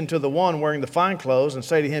attention to the one wearing the fine clothes, and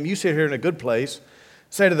say to him, you sit here in a good place.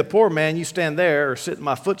 Say to the poor man, you stand there, or sit in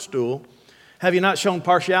my footstool. Have you not shown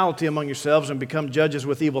partiality among yourselves and become judges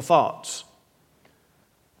with evil thoughts?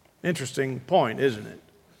 Interesting point, isn't it?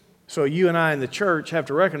 So you and I in the church have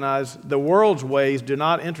to recognize the world's ways do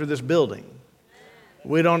not enter this building.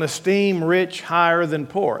 We don't esteem rich higher than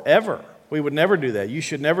poor, ever. We would never do that. You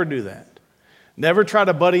should never do that. Never try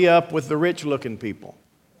to buddy up with the rich-looking people.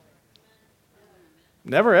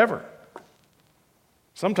 Never, ever.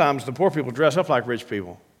 Sometimes the poor people dress up like rich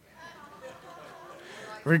people.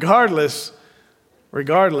 Regardless,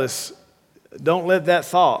 don't let that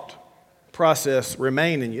thought process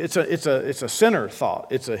remain in you. It's a sinner thought.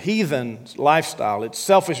 It's a heathen lifestyle. It's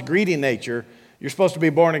selfish, greedy nature. You're supposed to be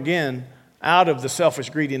born again out of the selfish,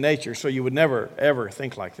 greedy nature, so you would never, ever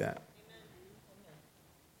think like that.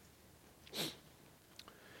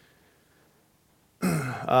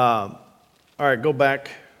 All right, go back.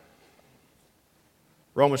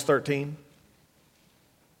 Romans 13.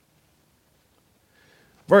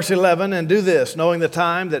 Verse 11, and do this, knowing the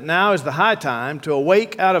time, that now is the high time to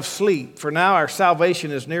awake out of sleep, for now our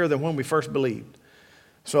salvation is nearer than when we first believed.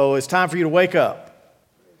 So it's time for you to wake up.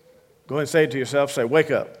 Go ahead and say it to yourself. Say,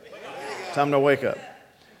 wake up. Time to wake up.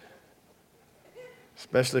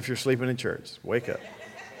 Especially if you're sleeping in church. Wake up.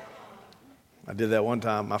 I did that one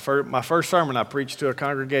time. My first sermon I preached to a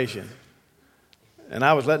congregation, and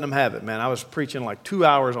I was letting them have it, man. I was preaching like 2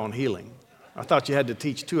 hours on healing. I thought you had to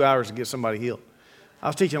teach 2 hours to get somebody healed. I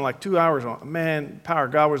was teaching like 2 hours on, man, power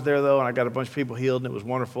of God was there though, and I got a bunch of people healed, and it was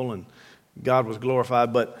wonderful, and God was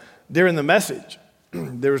glorified. But during the message,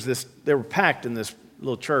 they were packed in this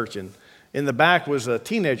little church, and in the back was a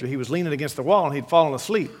teenager. He was leaning against the wall, and he'd fallen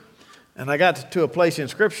asleep. And I got to a place in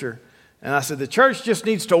Scripture, and I said, the church just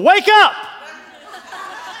needs to wake up.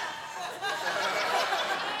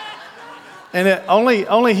 And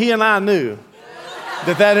only he and I knew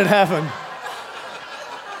that had happened.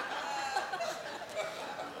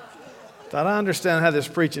 Thought I understand how this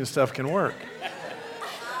preaching stuff can work.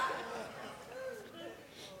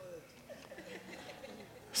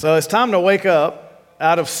 So it's time to wake up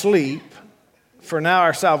out of sleep, for now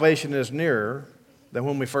our salvation is nearer than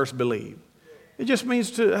when we first believed. It just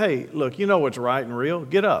means to, hey, look, you know what's right and real.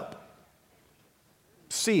 Get up.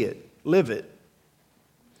 See it. Live it.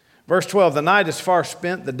 Verse 12, the night is far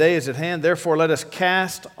spent, the day is at hand. Therefore, let us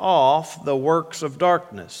cast off the works of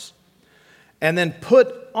darkness and then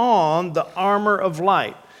put on the armor of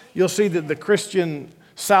light. You'll see that the Christian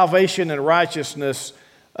salvation and righteousness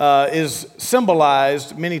is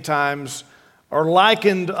symbolized many times or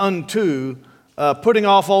likened unto putting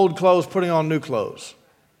off old clothes, putting on new clothes.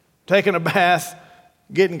 Taking a bath,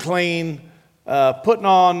 getting clean, putting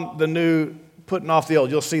on the new, putting off the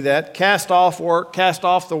old. You'll see that. Cast off work, cast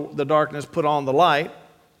off the darkness, put on the light.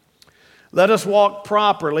 Let us walk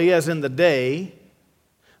properly as in the day,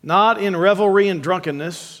 not in revelry and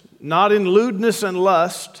drunkenness, not in lewdness and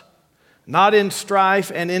lust, not in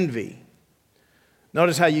strife and envy.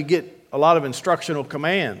 Notice how you get a lot of instructional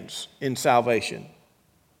commands in salvation.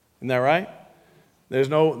 Isn't that right? There's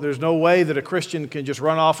no way that a Christian can just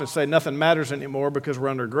run off and say nothing matters anymore because we're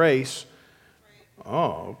under grace.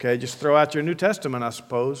 Oh, okay, just throw out your New Testament, I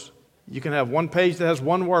suppose. You can have one page that has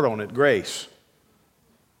one word on it, grace.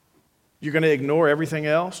 You're going to ignore everything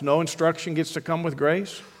else? No instruction gets to come with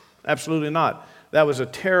grace? Absolutely not. That was a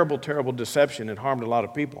terrible, terrible deception. It harmed a lot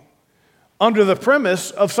of people. Under the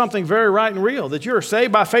premise of something very right and real, that you are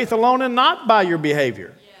saved by faith alone and not by your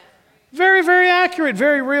behavior. Very, very accurate,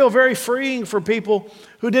 very real, very freeing for people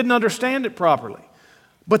who didn't understand it properly.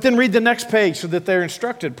 But then read the next page so that they're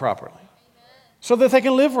instructed properly, so that they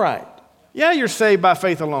can live right. Yeah, you're saved by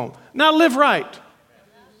faith alone. Now live right.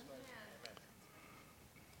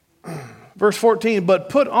 Verse 14, but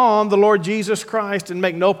put on the Lord Jesus Christ and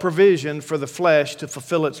make no provision for the flesh to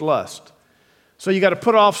fulfill its lust. So you got to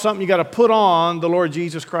put off something, you got to put on the Lord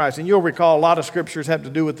Jesus Christ. And you'll recall a lot of scriptures have to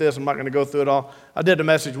do with this. I'm not going to go through it all. I did a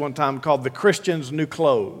message one time called The Christian's New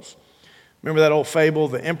Clothes. Remember that old fable,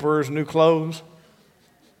 The Emperor's New Clothes?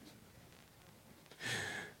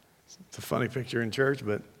 It's a funny picture in church,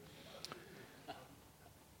 but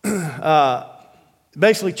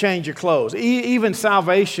basically change your clothes. Even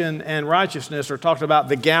salvation and righteousness are talked about.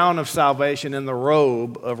 The gown of salvation and the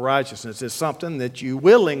robe of righteousness is something that you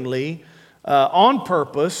willingly, on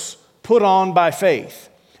purpose, put on by faith.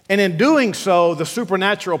 And in doing so, the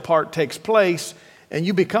supernatural part takes place and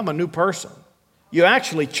you become a new person. You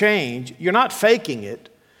actually change. You're not faking it.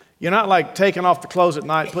 You're not like taking off the clothes at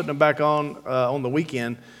night, putting them back on the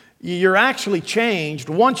weekend. You're actually changed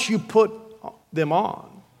once you put them on.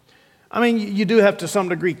 I mean, you do have to some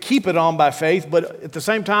degree keep it on by faith, but at the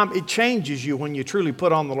same time, it changes you when you truly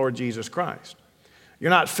put on the Lord Jesus Christ. You're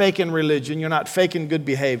not faking religion. You're not faking good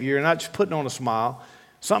behavior. You're not just putting on a smile.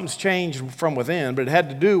 Something's changed from within, but it had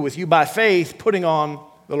to do with you by faith putting on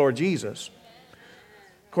the Lord Jesus.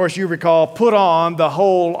 Of course, you recall, put on the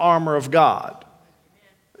whole armor of God.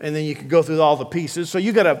 And then you can go through all the pieces. So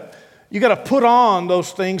you got to put on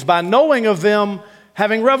those things by knowing of them,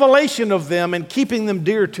 having revelation of them, and keeping them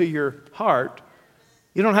dear to your heart.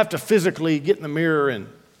 You don't have to physically get in the mirror and,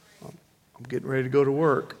 I'm getting ready to go to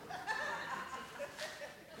work.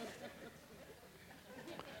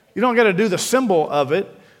 You don't got to do the symbol of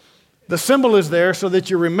it. The symbol is there so that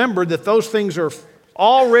you remember that those things are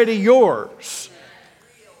already yours.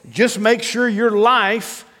 Just make sure your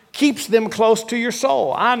life keeps them close to your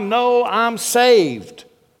soul. I know I'm saved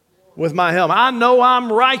with my helmet. I know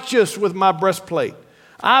I'm righteous with my breastplate.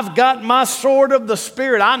 I've got my sword of the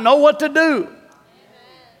Spirit. I know what to do.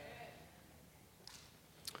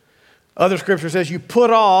 Other scripture says you put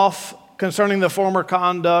off, concerning the former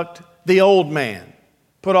conduct, the old man.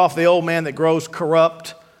 Put off the old man that grows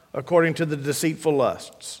corrupt according to the deceitful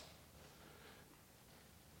lusts.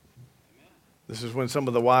 This is when some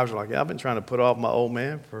of the wives are like, yeah, I've been trying to put off my old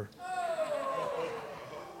man for...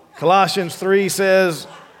 Colossians 3 says,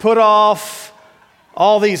 put off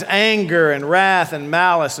all these anger and wrath and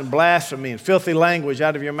malice and blasphemy and filthy language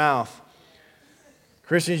out of your mouth.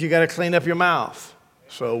 Christians, you got to clean up your mouth.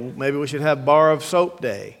 So maybe we should have bar of soap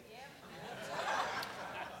day.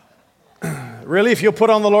 Really, if you'll put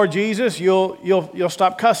on the Lord Jesus, you'll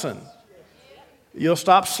stop cussing. You'll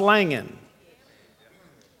stop slanging.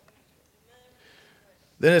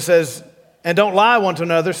 Then it says, and don't lie one to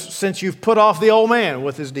another, since you've put off the old man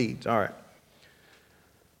with his deeds. All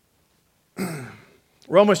right.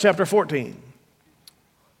 Romans chapter 14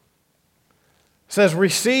 says,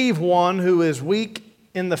 receive one who is weak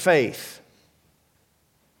in the faith,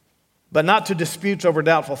 but not to disputes over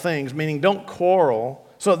doubtful things, meaning don't quarrel.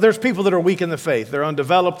 So there's people that are weak in the faith. They're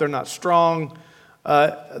undeveloped, they're not strong,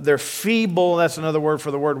 they're feeble. That's another word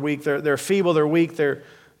for the word weak. They're feeble, they're weak, they're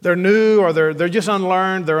new, or they're just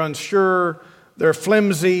unlearned, they're unsure, they're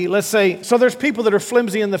flimsy. Let's say, so there's people that are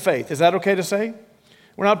flimsy in the faith. Is that okay to say?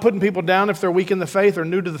 We're not putting people down if they're weak in the faith or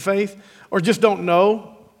new to the faith or just don't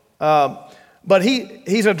know. But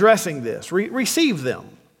he's addressing this. Receive them.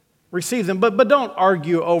 Receive them. But don't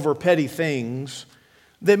argue over petty things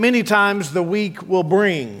that many times the weak will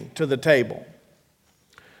bring to the table.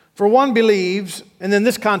 For one believes, and then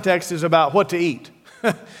this context is about what to eat.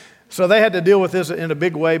 So they had to deal with this in a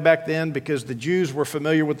big way back then because the Jews were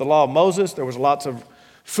familiar with the law of Moses. There was lots of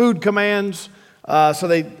food commands.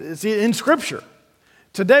 It's in Scripture.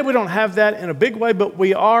 Today we don't have that in a big way, but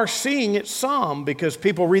we are seeing it some because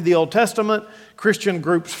people read the Old Testament. Christian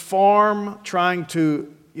groups form trying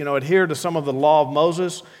to, adhere to some of the law of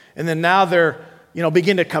Moses. And then now they're,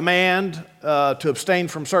 begin to command to abstain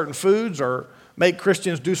from certain foods or make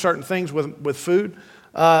Christians do certain things with food.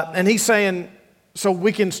 And he's saying, so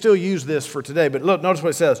we can still use this for today. But look, notice what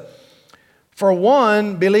it says. For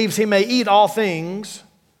one believes he may eat all things,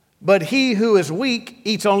 but he who is weak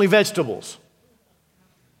eats only vegetables.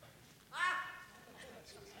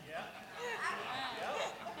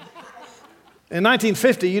 In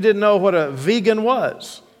 1950, you didn't know what a vegan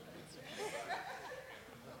was.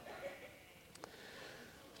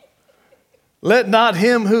 Let not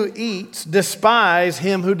him who eats despise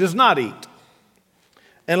him who does not eat.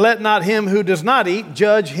 And let not him who does not eat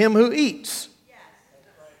judge him who eats.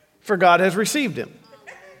 For God has received him.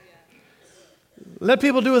 Let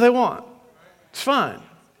people do what they want. It's fine.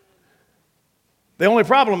 The only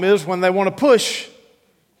problem is when they want to push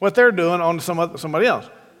what they're doing on somebody else.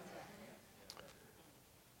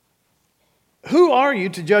 Who are you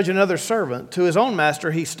to judge another servant? To his own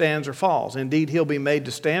master he stands or falls. Indeed, he'll be made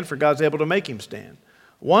to stand, for God's able to make him stand.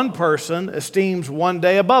 One person esteems one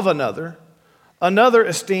day above another. Another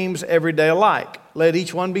esteems every day alike. Let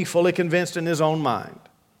each one be fully convinced in his own mind.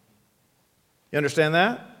 You understand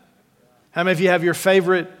that? How many of you have your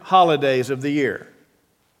favorite holidays of the year?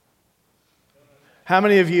 How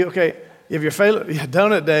many of you, you have your favorite,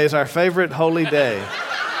 Donut Day is our favorite holy day.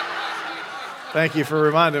 Thank you for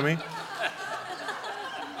reminding me.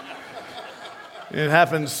 It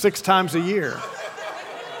happens 6 times a year.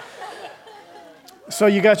 So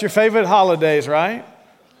you got your favorite holidays, right?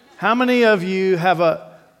 How many of you have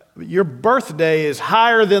your birthday is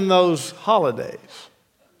higher than those holidays?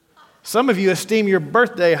 Some of you esteem your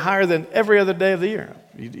birthday higher than every other day of the year.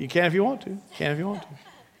 You can if you want to.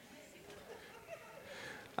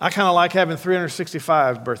 I kind of like having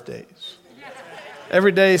 365 birthdays.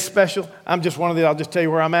 Every day is special. I'm just one of these. I'll just tell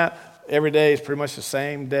you where I'm at. Every day is pretty much the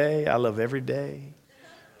same day. I love every day.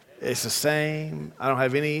 It's the same. I don't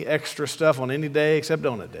have any extra stuff on any day except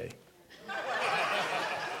Donut Day.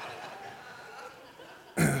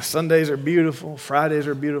 Sundays are beautiful. Fridays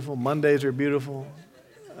are beautiful. Mondays are beautiful.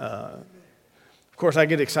 Of course, I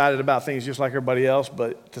get excited about things just like everybody else,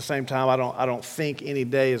 but at the same time, I don't think any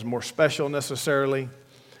day is more special necessarily.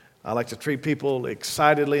 I like to treat people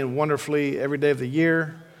excitedly and wonderfully every day of the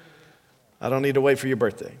year. I don't need to wait for your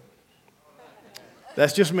birthday.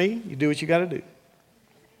 That's just me. You do what you got to do.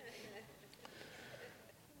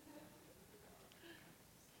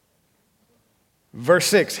 Verse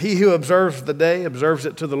 6, he who observes the day observes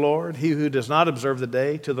it to the Lord. He who does not observe the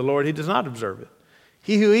day to the Lord, he does not observe it.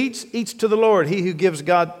 He who eats, eats to the Lord. He who gives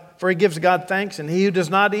God, for he gives God thanks. And he who does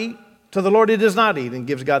not eat, to the Lord he does not eat and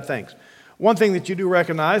gives God thanks. One thing that you do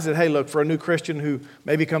recognize that, hey, look, for a new Christian who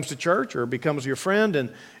maybe comes to church or becomes your friend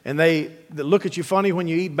and they look at you funny when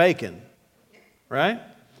you eat bacon, right?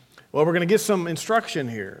 Well, we're going to get some instruction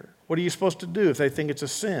here. What are you supposed to do if they think it's a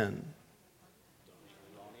sin?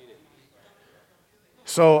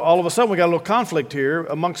 So all of a sudden we got a little conflict here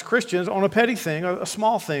amongst Christians on a petty thing, a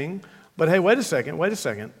small thing. But hey, wait a second.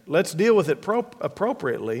 Let's deal with it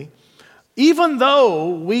appropriately. Even though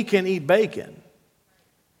we can eat bacon,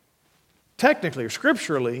 technically or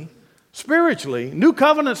scripturally, Spiritually, new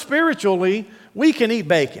covenant spiritually, we can eat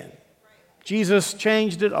bacon. Jesus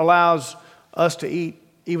changed it, allows us to eat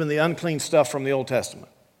even the unclean stuff from the Old Testament.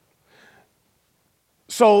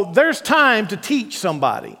 So there's time to teach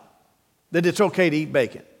somebody that it's okay to eat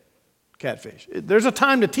bacon, catfish. There's a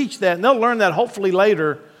time to teach that, and they'll learn that hopefully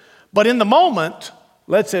later. But in the moment,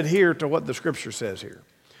 let's adhere to what the Scripture says here.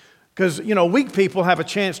 Because, weak people have a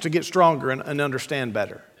chance to get stronger and understand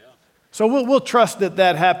better. So we'll trust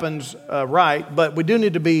that happens right, but we do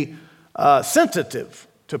need to be sensitive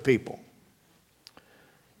to people.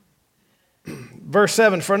 Verse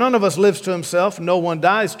 7, for none of us lives to himself, no one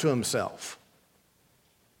dies to himself.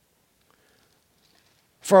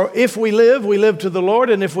 For if we live to the Lord,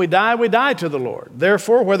 and if we die to the Lord.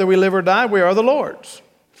 Therefore, whether we live or die, we are the Lord's.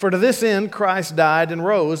 For to this end Christ died and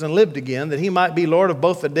rose and lived again, that he might be Lord of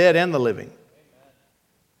both the dead and the living.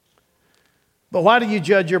 But why do you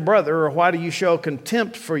judge your brother, or why do you show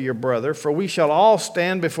contempt for your brother? For we shall all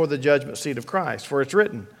stand before the judgment seat of Christ. For it's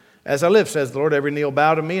written, as I live, says the Lord, every knee will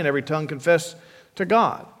bow to me, and every tongue confess to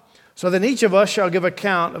God. So then each of us shall give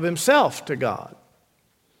account of himself to God.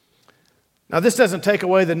 Now, this doesn't take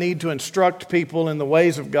away the need to instruct people in the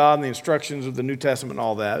ways of God and the instructions of the New Testament and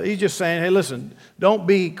all that. He's just saying, hey, listen, don't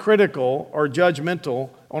be critical or judgmental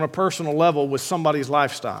on a personal level with somebody's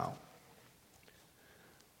lifestyle.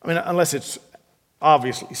 I mean, unless it's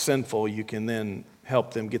obviously sinful, you can then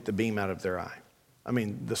help them get the beam out of their eye. I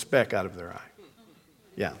mean, the speck out of their eye.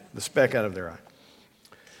 Yeah, the speck out of their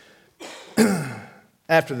eye.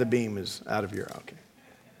 After the beam is out of your eye. Okay.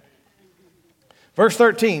 Verse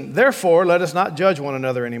 13, therefore, let us not judge one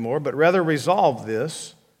another anymore, but rather resolve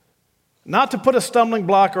this, not to put a stumbling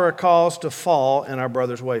block or a cause to fall in our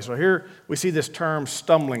brother's way. So here we see this term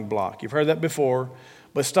stumbling block. You've heard that before,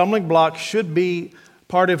 but stumbling block should be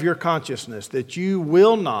part of your consciousness, that you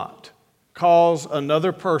will not cause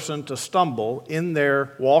another person to stumble in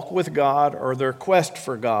their walk with God or their quest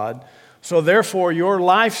for God. So therefore, your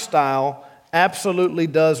lifestyle absolutely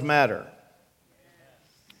does matter.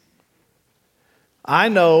 I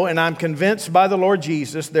know and I'm convinced by the Lord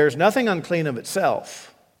Jesus there's nothing unclean of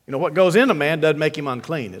itself. What goes in a man doesn't make him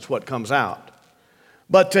unclean. It's what comes out.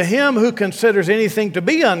 But to him who considers anything to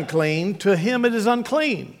be unclean, to him it is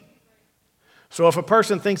unclean. So if a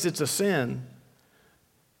person thinks it's a sin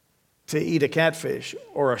to eat a catfish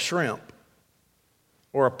or a shrimp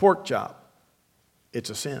or a pork chop,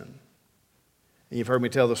 it's a sin. And you've heard me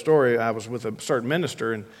tell the story. I was with a certain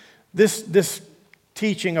minister, and this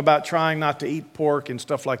teaching about trying not to eat pork and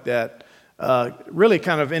stuff like that really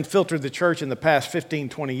kind of infiltrated the church in the past 15,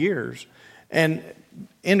 20 years and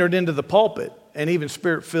entered into the pulpit. And even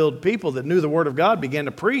spirit-filled people that knew the Word of God began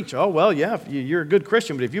to preach. Oh, well, yeah, you're a good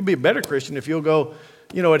Christian, but if you'll be a better Christian, if you'll go,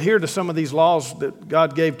 adhere to some of these laws that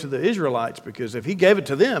God gave to the Israelites, because if he gave it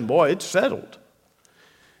to them, boy, it's settled.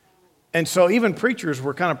 And so even preachers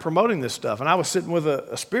were kind of promoting this stuff. And I was sitting with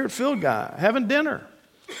a spirit-filled guy having dinner.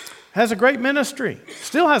 Has a great ministry,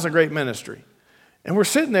 still has a great ministry. And we're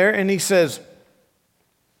sitting there, and he says,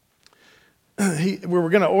 we were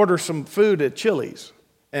going to order some food at Chili's.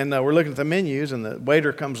 And we're looking at the menus, and the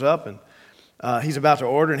waiter comes up, and he's about to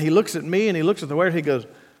order, and he looks at me, and he looks at the waiter, he goes,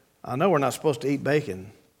 I know we're not supposed to eat bacon,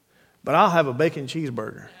 but I'll have a bacon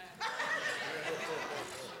cheeseburger.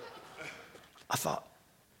 I thought,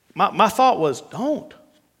 my thought was, don't.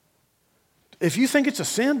 If you think it's a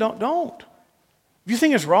sin, don't. If you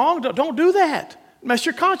think it's wrong, don't do that. Mess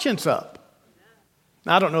your conscience up.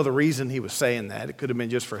 Now, I don't know the reason he was saying that. It could have been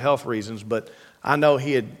just for health reasons, but I know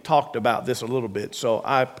he had talked about this a little bit. So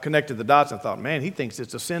I connected the dots and thought, man, he thinks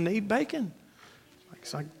it's a sin to eat bacon.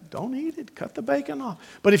 It's like, don't eat it. Cut the bacon off.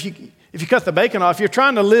 But if you cut the bacon off, if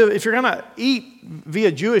you're going to eat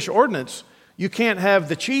via Jewish ordinance, you can't have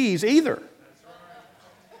the cheese either.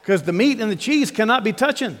 Because the meat and the cheese cannot be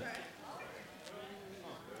touching.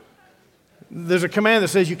 There's a command that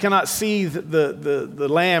says you cannot seethe the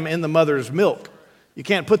lamb in the mother's milk. You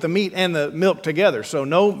can't put the meat and the milk together. So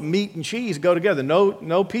no meat and cheese go together.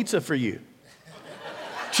 No pizza for you.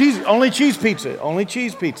 Only cheese pizza. Only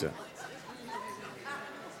cheese pizza.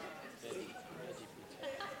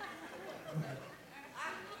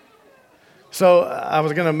 So I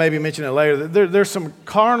was going to maybe mention it later. There's some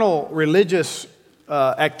carnal religious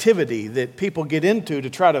activity that people get into to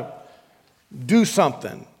try to do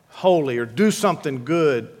something holy or do something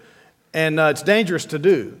good. And it's dangerous to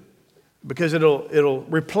do. Because it'll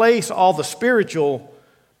replace all the spiritual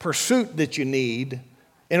pursuit that you need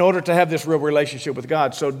in order to have this real relationship with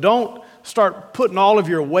God. So don't start putting all of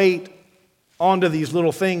your weight onto these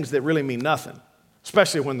little things that really mean nothing,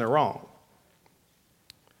 especially when they're wrong.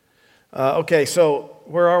 Okay, so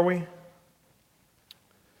where are we?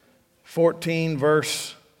 14,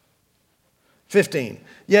 verse 15.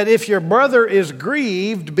 Yet if your brother is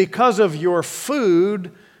grieved because of your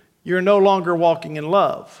food, you're no longer walking in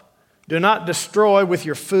love. Do not destroy with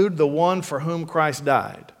your food the one for whom Christ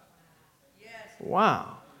died. Yes.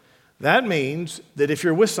 Wow. That means that if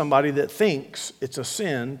you're with somebody that thinks it's a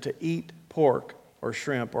sin to eat pork or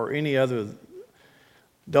shrimp or any other,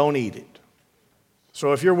 don't eat it.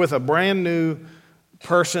 So if you're with a brand new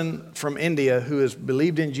person from India who has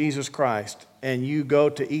believed in Jesus Christ and you go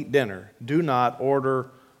to eat dinner, do not order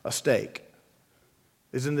a steak.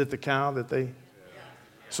 Isn't it the cow that they...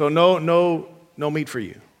 So no meat for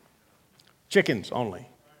you. Chickens only.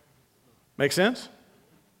 Make sense?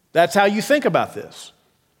 That's how you think about this.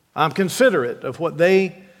 I'm considerate of what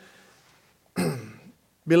they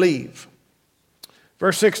believe.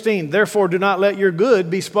 Verse 16, therefore do not let your good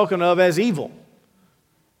be spoken of as evil.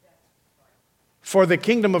 For the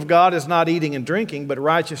kingdom of God is not eating and drinking, but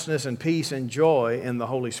righteousness and peace and joy in the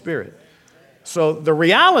Holy Spirit. So the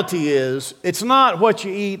reality is, it's not what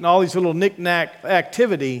you eat and all these little knick-knack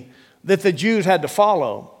activity that the Jews had to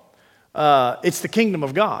follow. It's the kingdom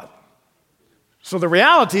of God. So the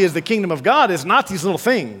reality is the kingdom of God is not these little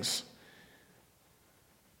things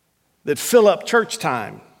that fill up church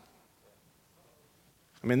time.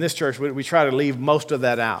 I mean, this church, we try to leave most of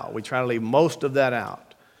that out.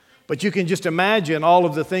 But you can just imagine all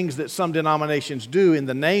of the things that some denominations do in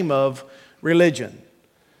the name of religion.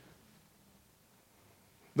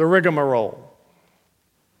 The rigmarole,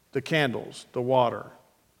 the candles, the water,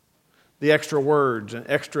 the extra words and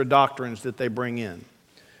extra doctrines that they bring in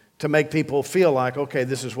to make people feel like, okay,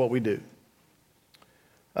 this is what we do.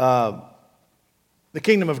 The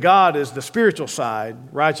kingdom of God is the spiritual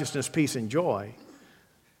side, righteousness, peace, and joy.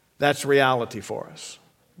 That's reality for us.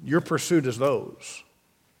 Your pursuit is those.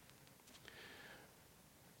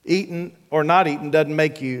 Eaten or not eaten doesn't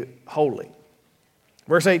make you holy.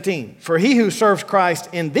 Verse 18, for he who serves Christ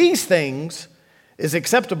in these things is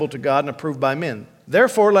acceptable to God and approved by men.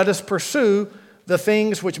 Therefore, let us pursue the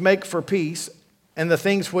things which make for peace and the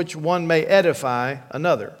things which one may edify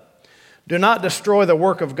another. Do not destroy the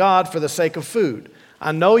work of God for the sake of food.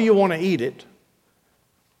 I know you want to eat it,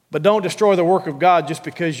 but don't destroy the work of God just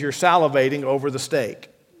because you're salivating over the steak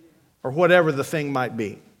or whatever the thing might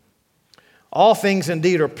be. All things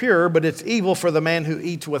indeed are pure, but it's evil for the man who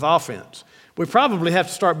eats with offense. We probably have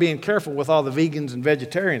to start being careful with all the vegans and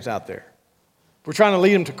vegetarians out there. If we're trying to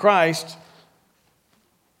lead them to Christ,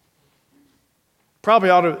 probably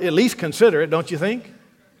ought to at least consider it, don't you think?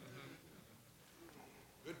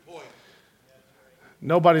 Good point.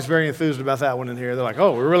 Nobody's very enthused about that one in here. They're like,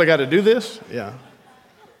 oh, we really got to do this? Yeah.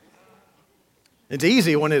 It's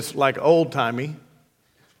easy when it's like old-timey.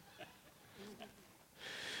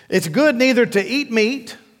 It's good neither to eat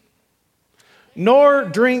meat, nor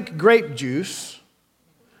drink grape juice,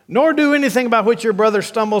 nor do anything by which your brother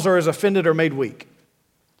stumbles or is offended or made weak.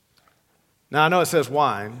 Now, I know it says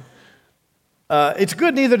wine. It's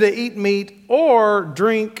good neither to eat meat or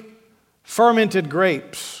drink fermented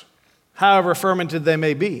grapes, however fermented they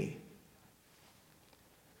may be,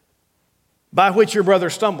 by which your brother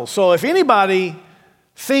stumbles. So if anybody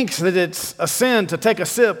thinks that it's a sin to take a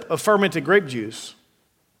sip of fermented grape juice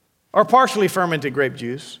or partially fermented grape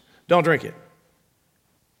juice, don't drink it.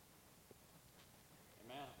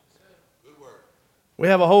 We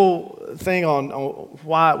have a whole thing on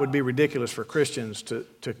why it would be ridiculous for Christians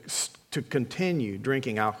to continue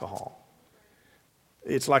drinking alcohol.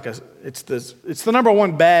 It's the number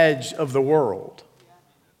one badge of the world.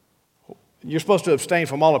 You're supposed to abstain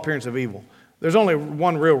from all appearance of evil. There's only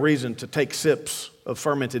one real reason to take sips of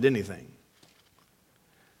fermented anything.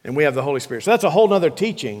 And we have the Holy Spirit. So that's a whole other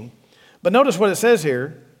teaching. But notice what it says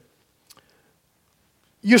here.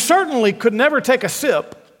 You certainly could never take a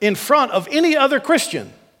sip in front of any other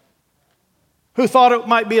Christian who thought it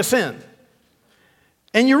might be a sin.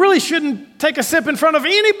 And you really shouldn't take a sip in front of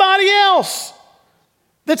anybody else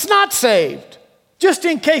that's not saved, just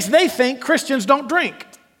in case they think Christians don't drink.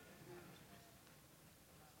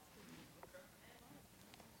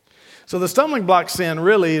 So the stumbling block sin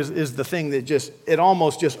really is the thing that it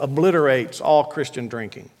almost just obliterates all Christian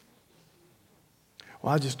drinking.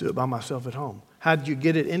 Well, I just do it by myself at home. How did you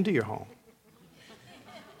get it into your home?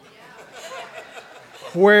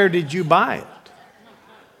 Where did you buy it?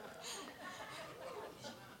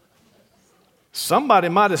 Somebody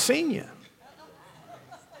might have seen you.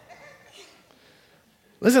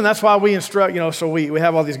 Listen, that's why we instruct, so we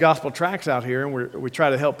have all these gospel tracts out here, and we try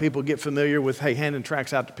to help people get familiar with, handing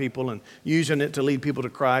tracts out to people and using it to lead people to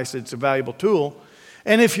Christ. It's a valuable tool.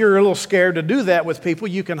 And if you're a little scared to do that with people,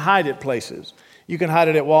 you can hide it places. You can hide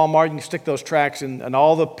it at Walmart. You can stick those tracts in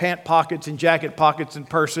all the pant pockets and jacket pockets and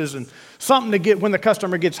purses and something to get when the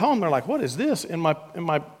customer gets home. They're like, what is this in my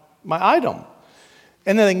item?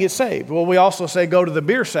 And then they can get saved. Well, we also say go to the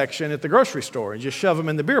beer section at the grocery store and just shove them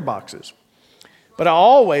in the beer boxes. But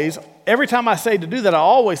every time I say to do that, I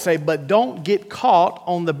always say, but don't get caught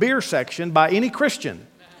on the beer section by any Christian.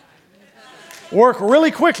 Work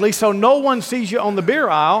really quickly so no one sees you on the beer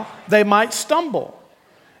aisle. They might stumble.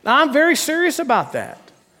 Now, I'm very serious about that.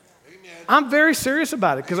 I'm very serious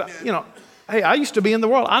about it because, hey, I used to be in the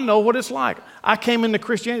world. I know what it's like. I came into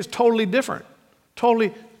Christianity. It's totally different.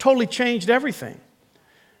 Totally changed everything.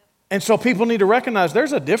 And so people need to recognize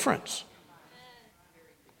there's a difference.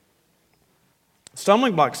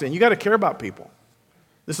 Stumbling block sin. You got to care about people.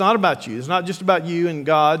 It's not about you. It's not just about you and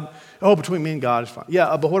God. Oh, between me and God is fine.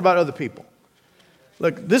 Yeah, but what about other people?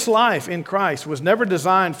 Look, this life in Christ was never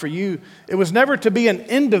designed for you. It was never to be an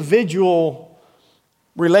individual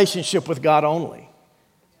relationship with God only.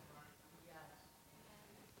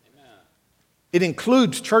 It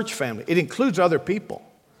includes church family. It includes other people.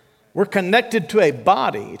 We're connected to a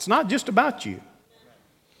body. It's not just about you.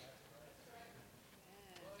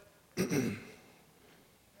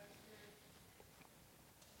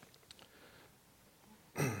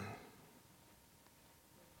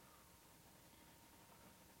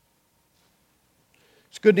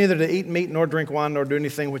 It's good neither to eat meat nor drink wine nor do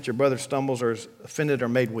anything which your brother stumbles or is offended or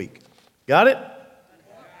made weak. Got it?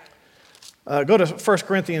 Go to 1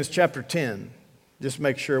 Corinthians chapter 10. Just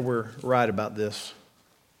make sure we're right about this.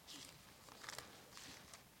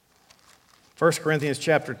 1 Corinthians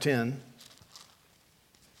chapter 10.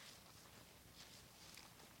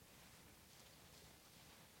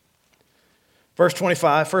 Verse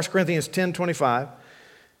 25, 1 Corinthians 10, 25.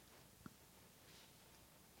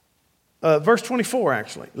 Verse 24,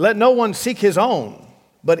 actually. Let no one seek his own,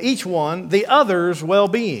 but each one the other's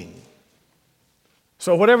well-being.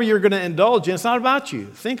 So whatever you're going to indulge in, it's not about you.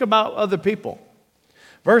 Think about other people.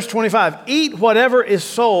 Verse 25, eat whatever is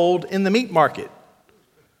sold in the meat market,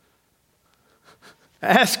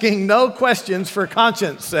 asking no questions for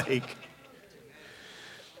conscience sake.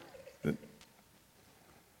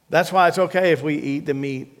 That's why it's okay if we eat the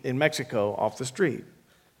meat in Mexico off the street.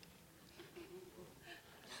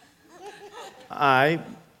 I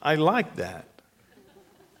like that.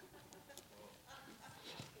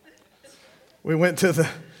 We went to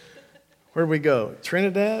where'd we go?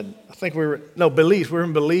 Trinidad? I think Belize. We were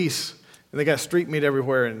in Belize, and they got street meat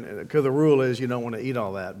everywhere, and because the rule is you don't want to eat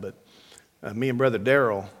all that, but me and Brother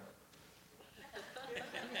Darrell.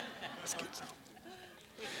 Let's get some.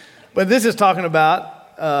 But this is talking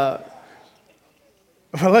about,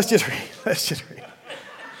 let's just read.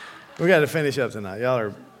 We got to finish up tonight.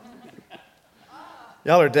 Y'all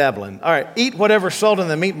are dabbling. All right, eat whatever sold in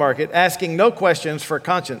the meat market, asking no questions for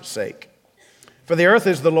conscience sake. For the earth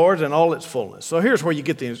is the Lord's and all its fullness. So here's where you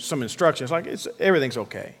get some instructions. Like everything's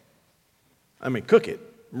okay. I mean, cook it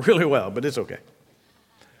really well, but it's okay.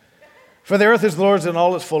 For the earth is the Lord's and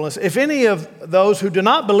all its fullness. If any of those who do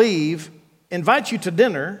not believe invite you to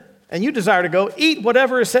dinner and you desire to go, eat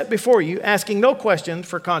whatever is set before you, asking no questions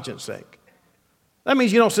for conscience sake. That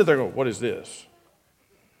means you don't sit there and go, what is this?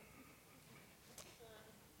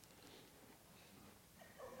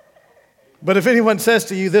 But if anyone says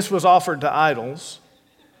to you, this was offered to idols,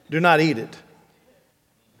 do not eat it.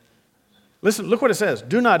 Listen, look what it says.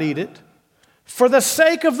 Do not eat it for the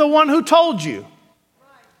sake of the one who told you.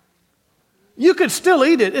 You could still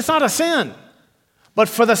eat it. It's not a sin. But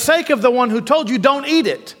for the sake of the one who told you, don't eat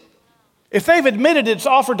it. If they've admitted it's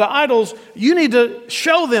offered to idols, you need to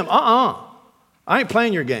show them, I ain't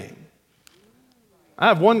playing your game. I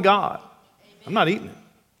have one God. I'm not eating it.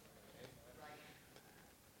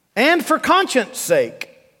 And for conscience sake,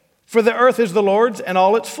 for the earth is the Lord's and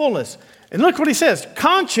all its fullness. And look what he says.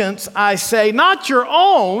 Conscience, I say, not your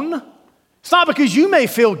own. It's not because you may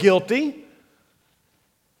feel guilty,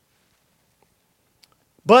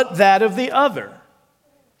 but that of the other.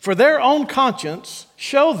 For their own conscience,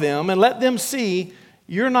 show them and let them see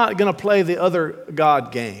you're not going to play the other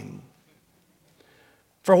God game.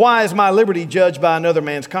 For why is my liberty judged by another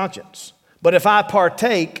man's conscience? But if I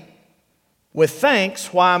partake with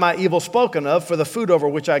thanks, why am I evil spoken of for the food over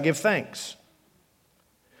which I give thanks?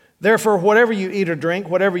 Therefore, whatever you eat or drink,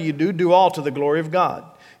 whatever you do, do all to the glory of God.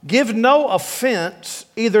 Give no offense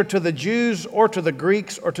either to the Jews or to the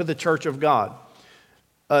Greeks or to the church of God.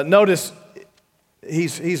 Notice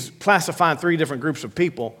he's classifying three different groups of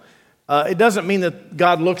people. It doesn't mean that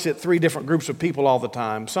God looks at three different groups of people all the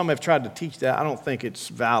time. Some have tried to teach that. I don't think it's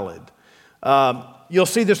valid. You'll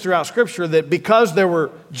see this throughout Scripture that because there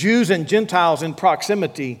were Jews and Gentiles in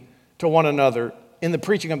proximity to one another in the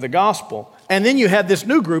preaching of the gospel. And then you had this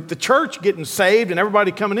new group, the church getting saved and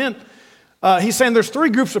everybody coming in. He's saying there's three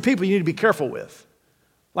groups of people you need to be careful with.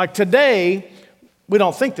 Like today, we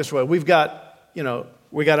don't think this way. We got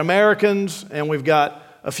Americans and we've got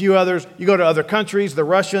a few others. You go to other countries, the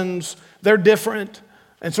Russians, they're different.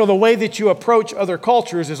 And so the way that you approach other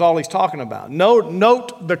cultures is all he's talking about.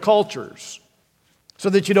 Note the cultures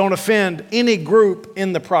so that you don't offend any group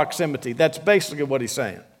in the proximity. That's basically what he's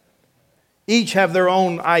saying. Each have their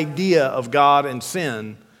own idea of God and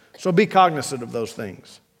sin, so be cognizant of those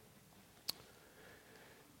things.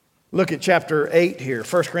 Look at chapter 8 here,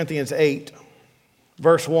 1 Corinthians 8,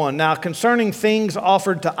 verse 1. Now concerning things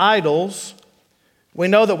offered to idols, we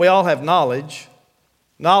know that we all have knowledge.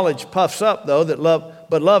 Knowledge puffs up, though,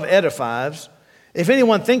 but love edifies. If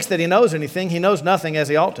anyone thinks that he knows anything, he knows nothing as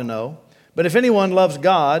he ought to know. But if anyone loves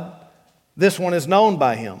God, this one is known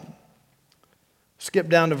by him. Skip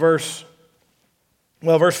down to verse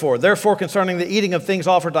 4. Therefore, concerning the eating of things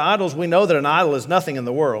offered to idols, we know that an idol is nothing in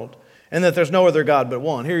the world, and that there's no other God but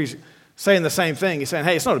one. Here he's saying the same thing. He's saying,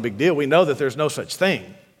 hey, it's not a big deal. We know that there's no such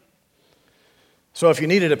thing. So if you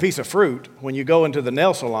needed a piece of fruit, when you go into the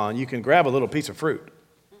nail salon, you can grab a little piece of fruit.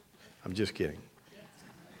 I'm just kidding.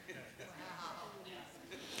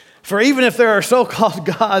 For even if there are so-called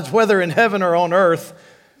gods, whether in heaven or on earth,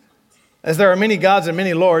 as there are many gods and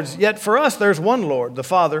many lords, yet for us there's one Lord, the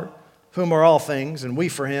Father, whom are all things, and we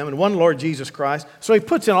for him, and one Lord Jesus Christ. So he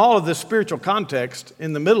puts in all of this spiritual context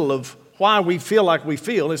in the middle of why we feel like we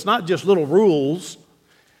feel. It's not just little rules.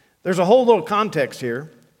 There's a whole little context here.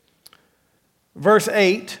 Verse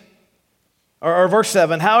 8, or verse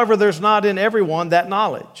 7, however, there's not in everyone that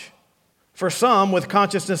knowledge. For some, with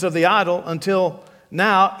consciousness of the idol, until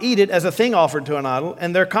now eat it as a thing offered to an idol,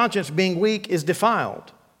 and their conscience being weak is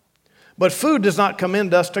defiled. But food does not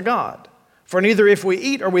commend us to God. For neither if we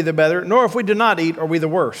eat are we the better, nor if we do not eat are we the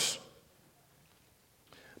worse.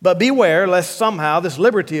 But beware lest somehow this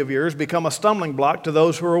liberty of yours become a stumbling block to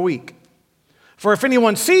those who are weak. For if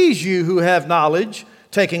anyone sees you who have knowledge,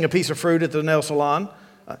 taking a piece of fruit at the nail salon,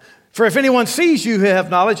 for if anyone sees you who have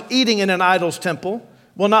knowledge, eating in an idol's temple,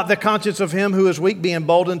 will not the conscience of him who is weak be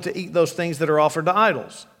emboldened to eat those things that are offered to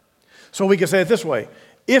idols? So we can say it this way.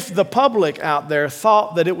 If the public out there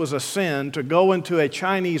thought that it was a sin to go into a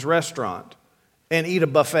Chinese restaurant and eat a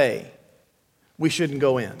buffet, we shouldn't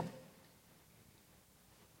go in.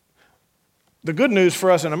 The good news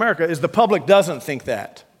for us in America is the public doesn't think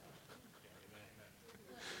that.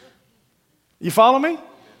 You follow me?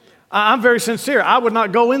 I'm very sincere. I would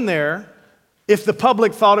not go in there if the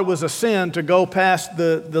public thought it was a sin to go past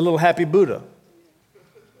the little happy Buddha.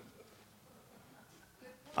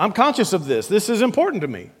 I'm conscious of this. This is important to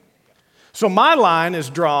me. So my line is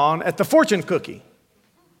drawn at the fortune cookie.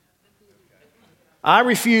 I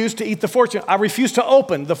refuse to eat the fortune. I refuse to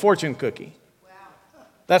open the fortune cookie.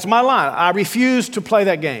 That's my line. I refuse to play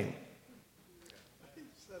that game.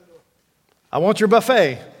 I want your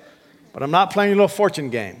buffet, but I'm not playing your little fortune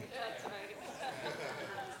game.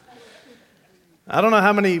 I don't know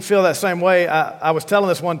how many feel that same way. I was telling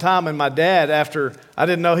this one time, and my dad, after I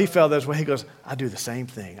didn't know he felt this way, he goes, I do the same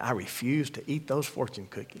thing. I refuse to eat those fortune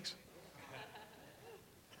cookies.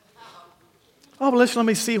 Oh, but let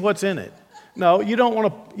me see what's in it. No, you don't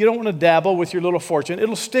want to dabble with your little fortune.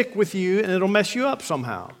 It'll stick with you and it'll mess you up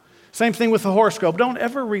somehow. Same thing with the horoscope. Don't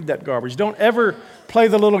ever read that garbage. Don't ever play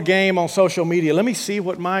the little game on social media. Let me see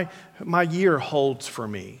what my year holds for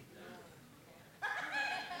me.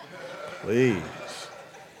 Please.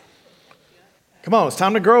 Come on, it's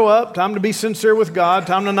time to grow up, time to be sincere with God,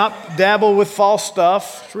 time to not dabble with false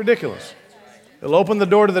stuff. It's ridiculous. It'll open the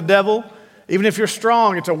door to the devil. Even if you're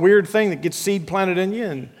strong, it's a weird thing that gets seed planted in you,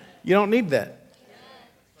 and you don't need that.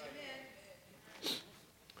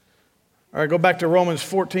 All right, go back to Romans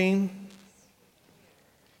 14.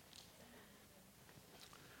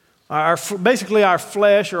 Basically, our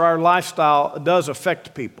flesh or our lifestyle does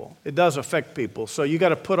affect people. It does affect people. So you got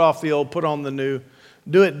to put off the old, put on the new.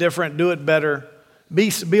 Do it different, do it better. Be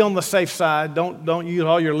on the safe side. Don't use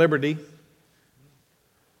all your liberty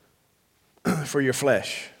for your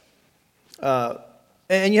flesh.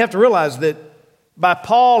 And you have to realize that by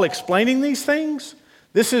Paul explaining these things,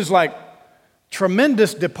 this is like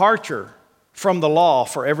tremendous departure from the law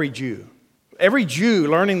for every Jew. Every Jew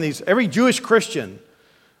learning these, every Jewish Christian,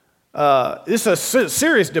 this is a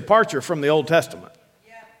serious departure from the Old Testament.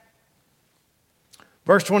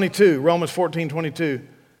 Verse 22, Romans 14:22.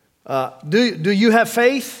 Do you have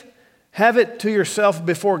faith? Have it to yourself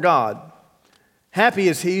before God. Happy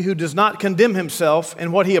is he who does not condemn himself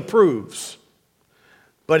in what he approves.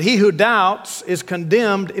 But he who doubts is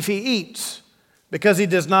condemned if he eats, because he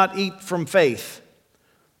does not eat from faith.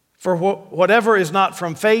 For whatever is not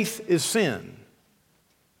from faith is sin.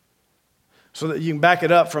 So that you can back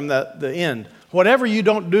it up from the end. Whatever you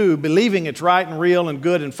don't do, believing it's right and real and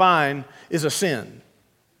good and fine, is a sin.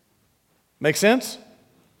 Make sense?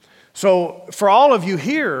 So for all of you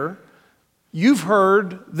here, you've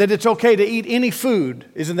heard that it's okay to eat any food.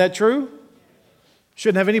 Isn't that true?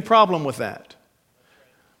 Shouldn't have any problem with that.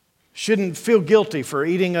 Shouldn't feel guilty for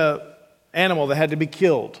eating an animal that had to be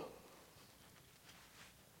killed.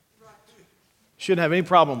 Shouldn't have any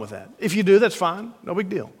problem with that. If you do, that's fine. No big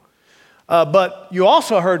deal. But you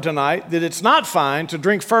also heard tonight that it's not fine to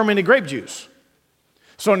drink fermented grape juice.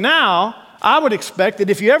 So now, I would expect that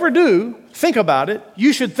if you ever do, think about it,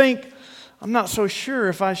 you should think, I'm not so sure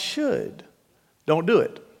if I should. Don't do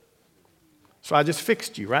it. So I just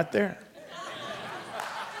fixed you right there.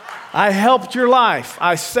 I helped your life.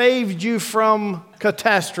 I saved you from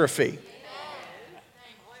catastrophe.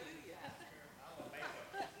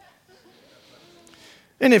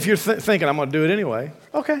 And if you're thinking, I'm going to do it anyway,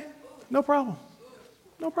 okay, no problem.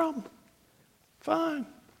 No problem. Fine.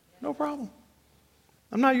 No problem.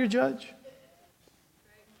 I'm not your judge.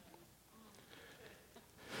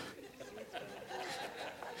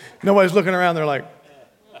 Nobody's looking around, they're like,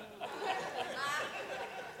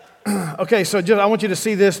 okay, so I want you to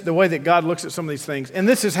see this, the way that God looks at some of these things. And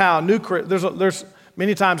this is how there's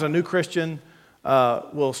many times a new Christian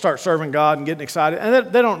will start serving God and getting excited.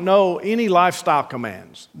 And they don't know any lifestyle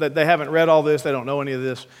commands. That they haven't read all this, they don't know any of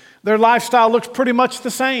this. Their lifestyle looks pretty much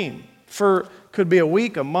the same. Could be a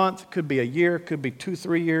week, a month, could be a year, could be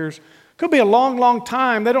 2-3 years. Could be a long, long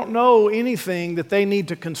time. They don't know anything that they need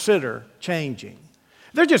to consider changing.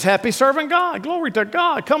 They're just happy serving God. Glory to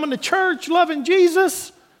God. Coming to church, loving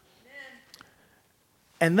Jesus.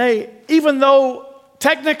 And even though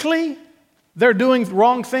technically they're doing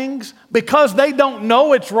wrong things, because they don't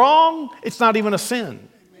know it's wrong, it's not even a sin.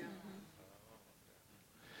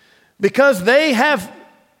 Because they have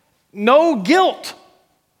no guilt,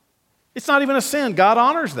 it's not even a sin. God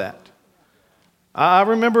honors that. I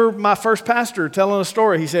remember my first pastor telling a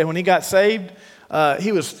story. He said when he got saved,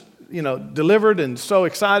 he was delivered and so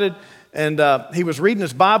excited. And he was reading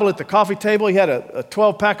his Bible at the coffee table. He had a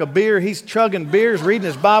 12-pack of beer. He's chugging beers, reading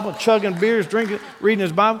his Bible, chugging beers, drinking, reading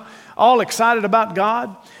his Bible, all excited about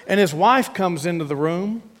God. And his wife comes into the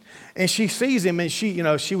room, and she sees him, and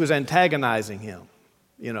she was antagonizing him,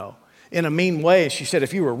 in a mean way. And she said,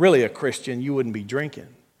 if you were really a Christian, you wouldn't be drinking.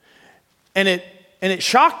 And it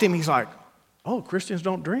shocked him. He's like, oh, Christians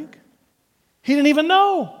don't drink? He didn't even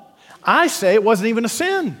know. I say it wasn't even a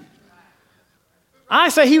sin. I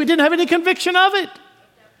say he didn't have any conviction of it.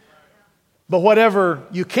 But whatever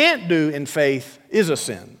you can't do in faith is a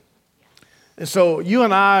sin. And so you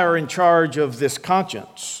and I are in charge of this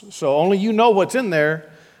conscience. So only you know what's in there.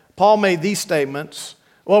 Paul made these statements.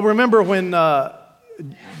 Well, remember when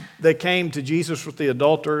they came to Jesus with the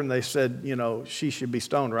adulterer and they said, she should be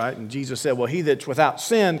stoned, right? And Jesus said, well, he that's without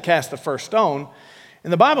sin cast the first stone.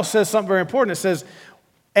 And the Bible says something very important. It says,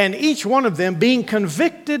 and each one of them, being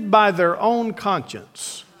convicted by their own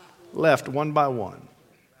conscience, left one by one,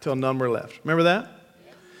 till none were left. Remember that?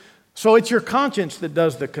 So it's your conscience that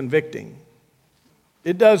does the convicting.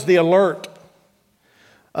 It does the alert.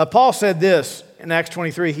 Paul said this in Acts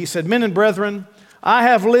 23. He said, men and brethren, I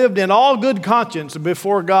have lived in all good conscience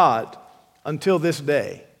before God until this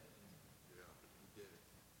day.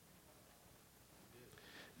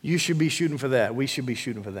 You should be shooting for that. We should be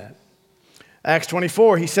shooting for that. Acts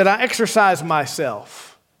 24, he said, I exercise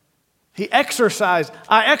myself. I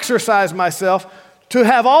exercise myself to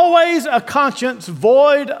have always a conscience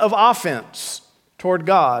void of offense toward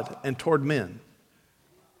God and toward men.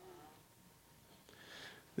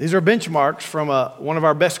 These are benchmarks from one of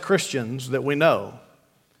our best Christians that we know.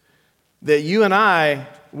 That you and I,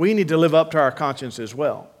 we need to live up to our conscience as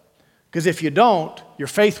well. Because if you don't, your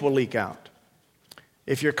faith will leak out.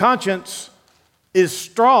 If your conscience is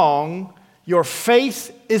strong, your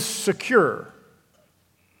faith is secure.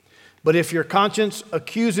 But if your conscience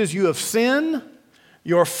accuses you of sin,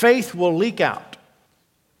 your faith will leak out.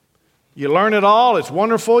 You learn it all, it's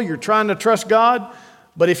wonderful, you're trying to trust God,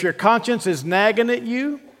 but if your conscience is nagging at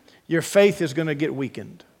you, your faith is going to get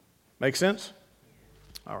weakened. Make sense?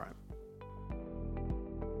 All right.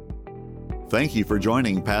 Thank you for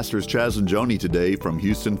joining Pastors Chaz and Joni today from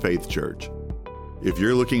Houston Faith Church. If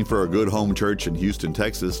you're looking for a good home church in Houston,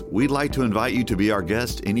 Texas, we'd like to invite you to be our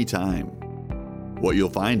guest anytime. What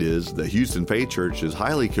you'll find is that Houston Faith Church is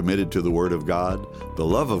highly committed to the Word of God, the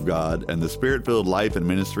love of God, and the Spirit-filled life and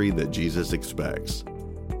ministry that Jesus expects.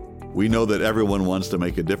 We know that everyone wants to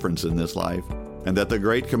make a difference in this life, and that the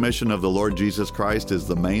Great Commission of the Lord Jesus Christ is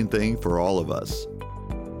the main thing for all of us.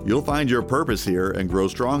 You'll find your purpose here and grow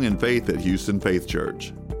strong in faith at Houston Faith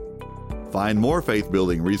Church. Find more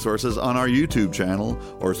faith-building resources on our YouTube channel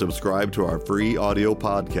or subscribe to our free audio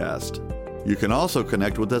podcast. You can also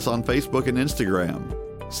connect with us on Facebook and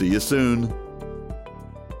Instagram. See you soon.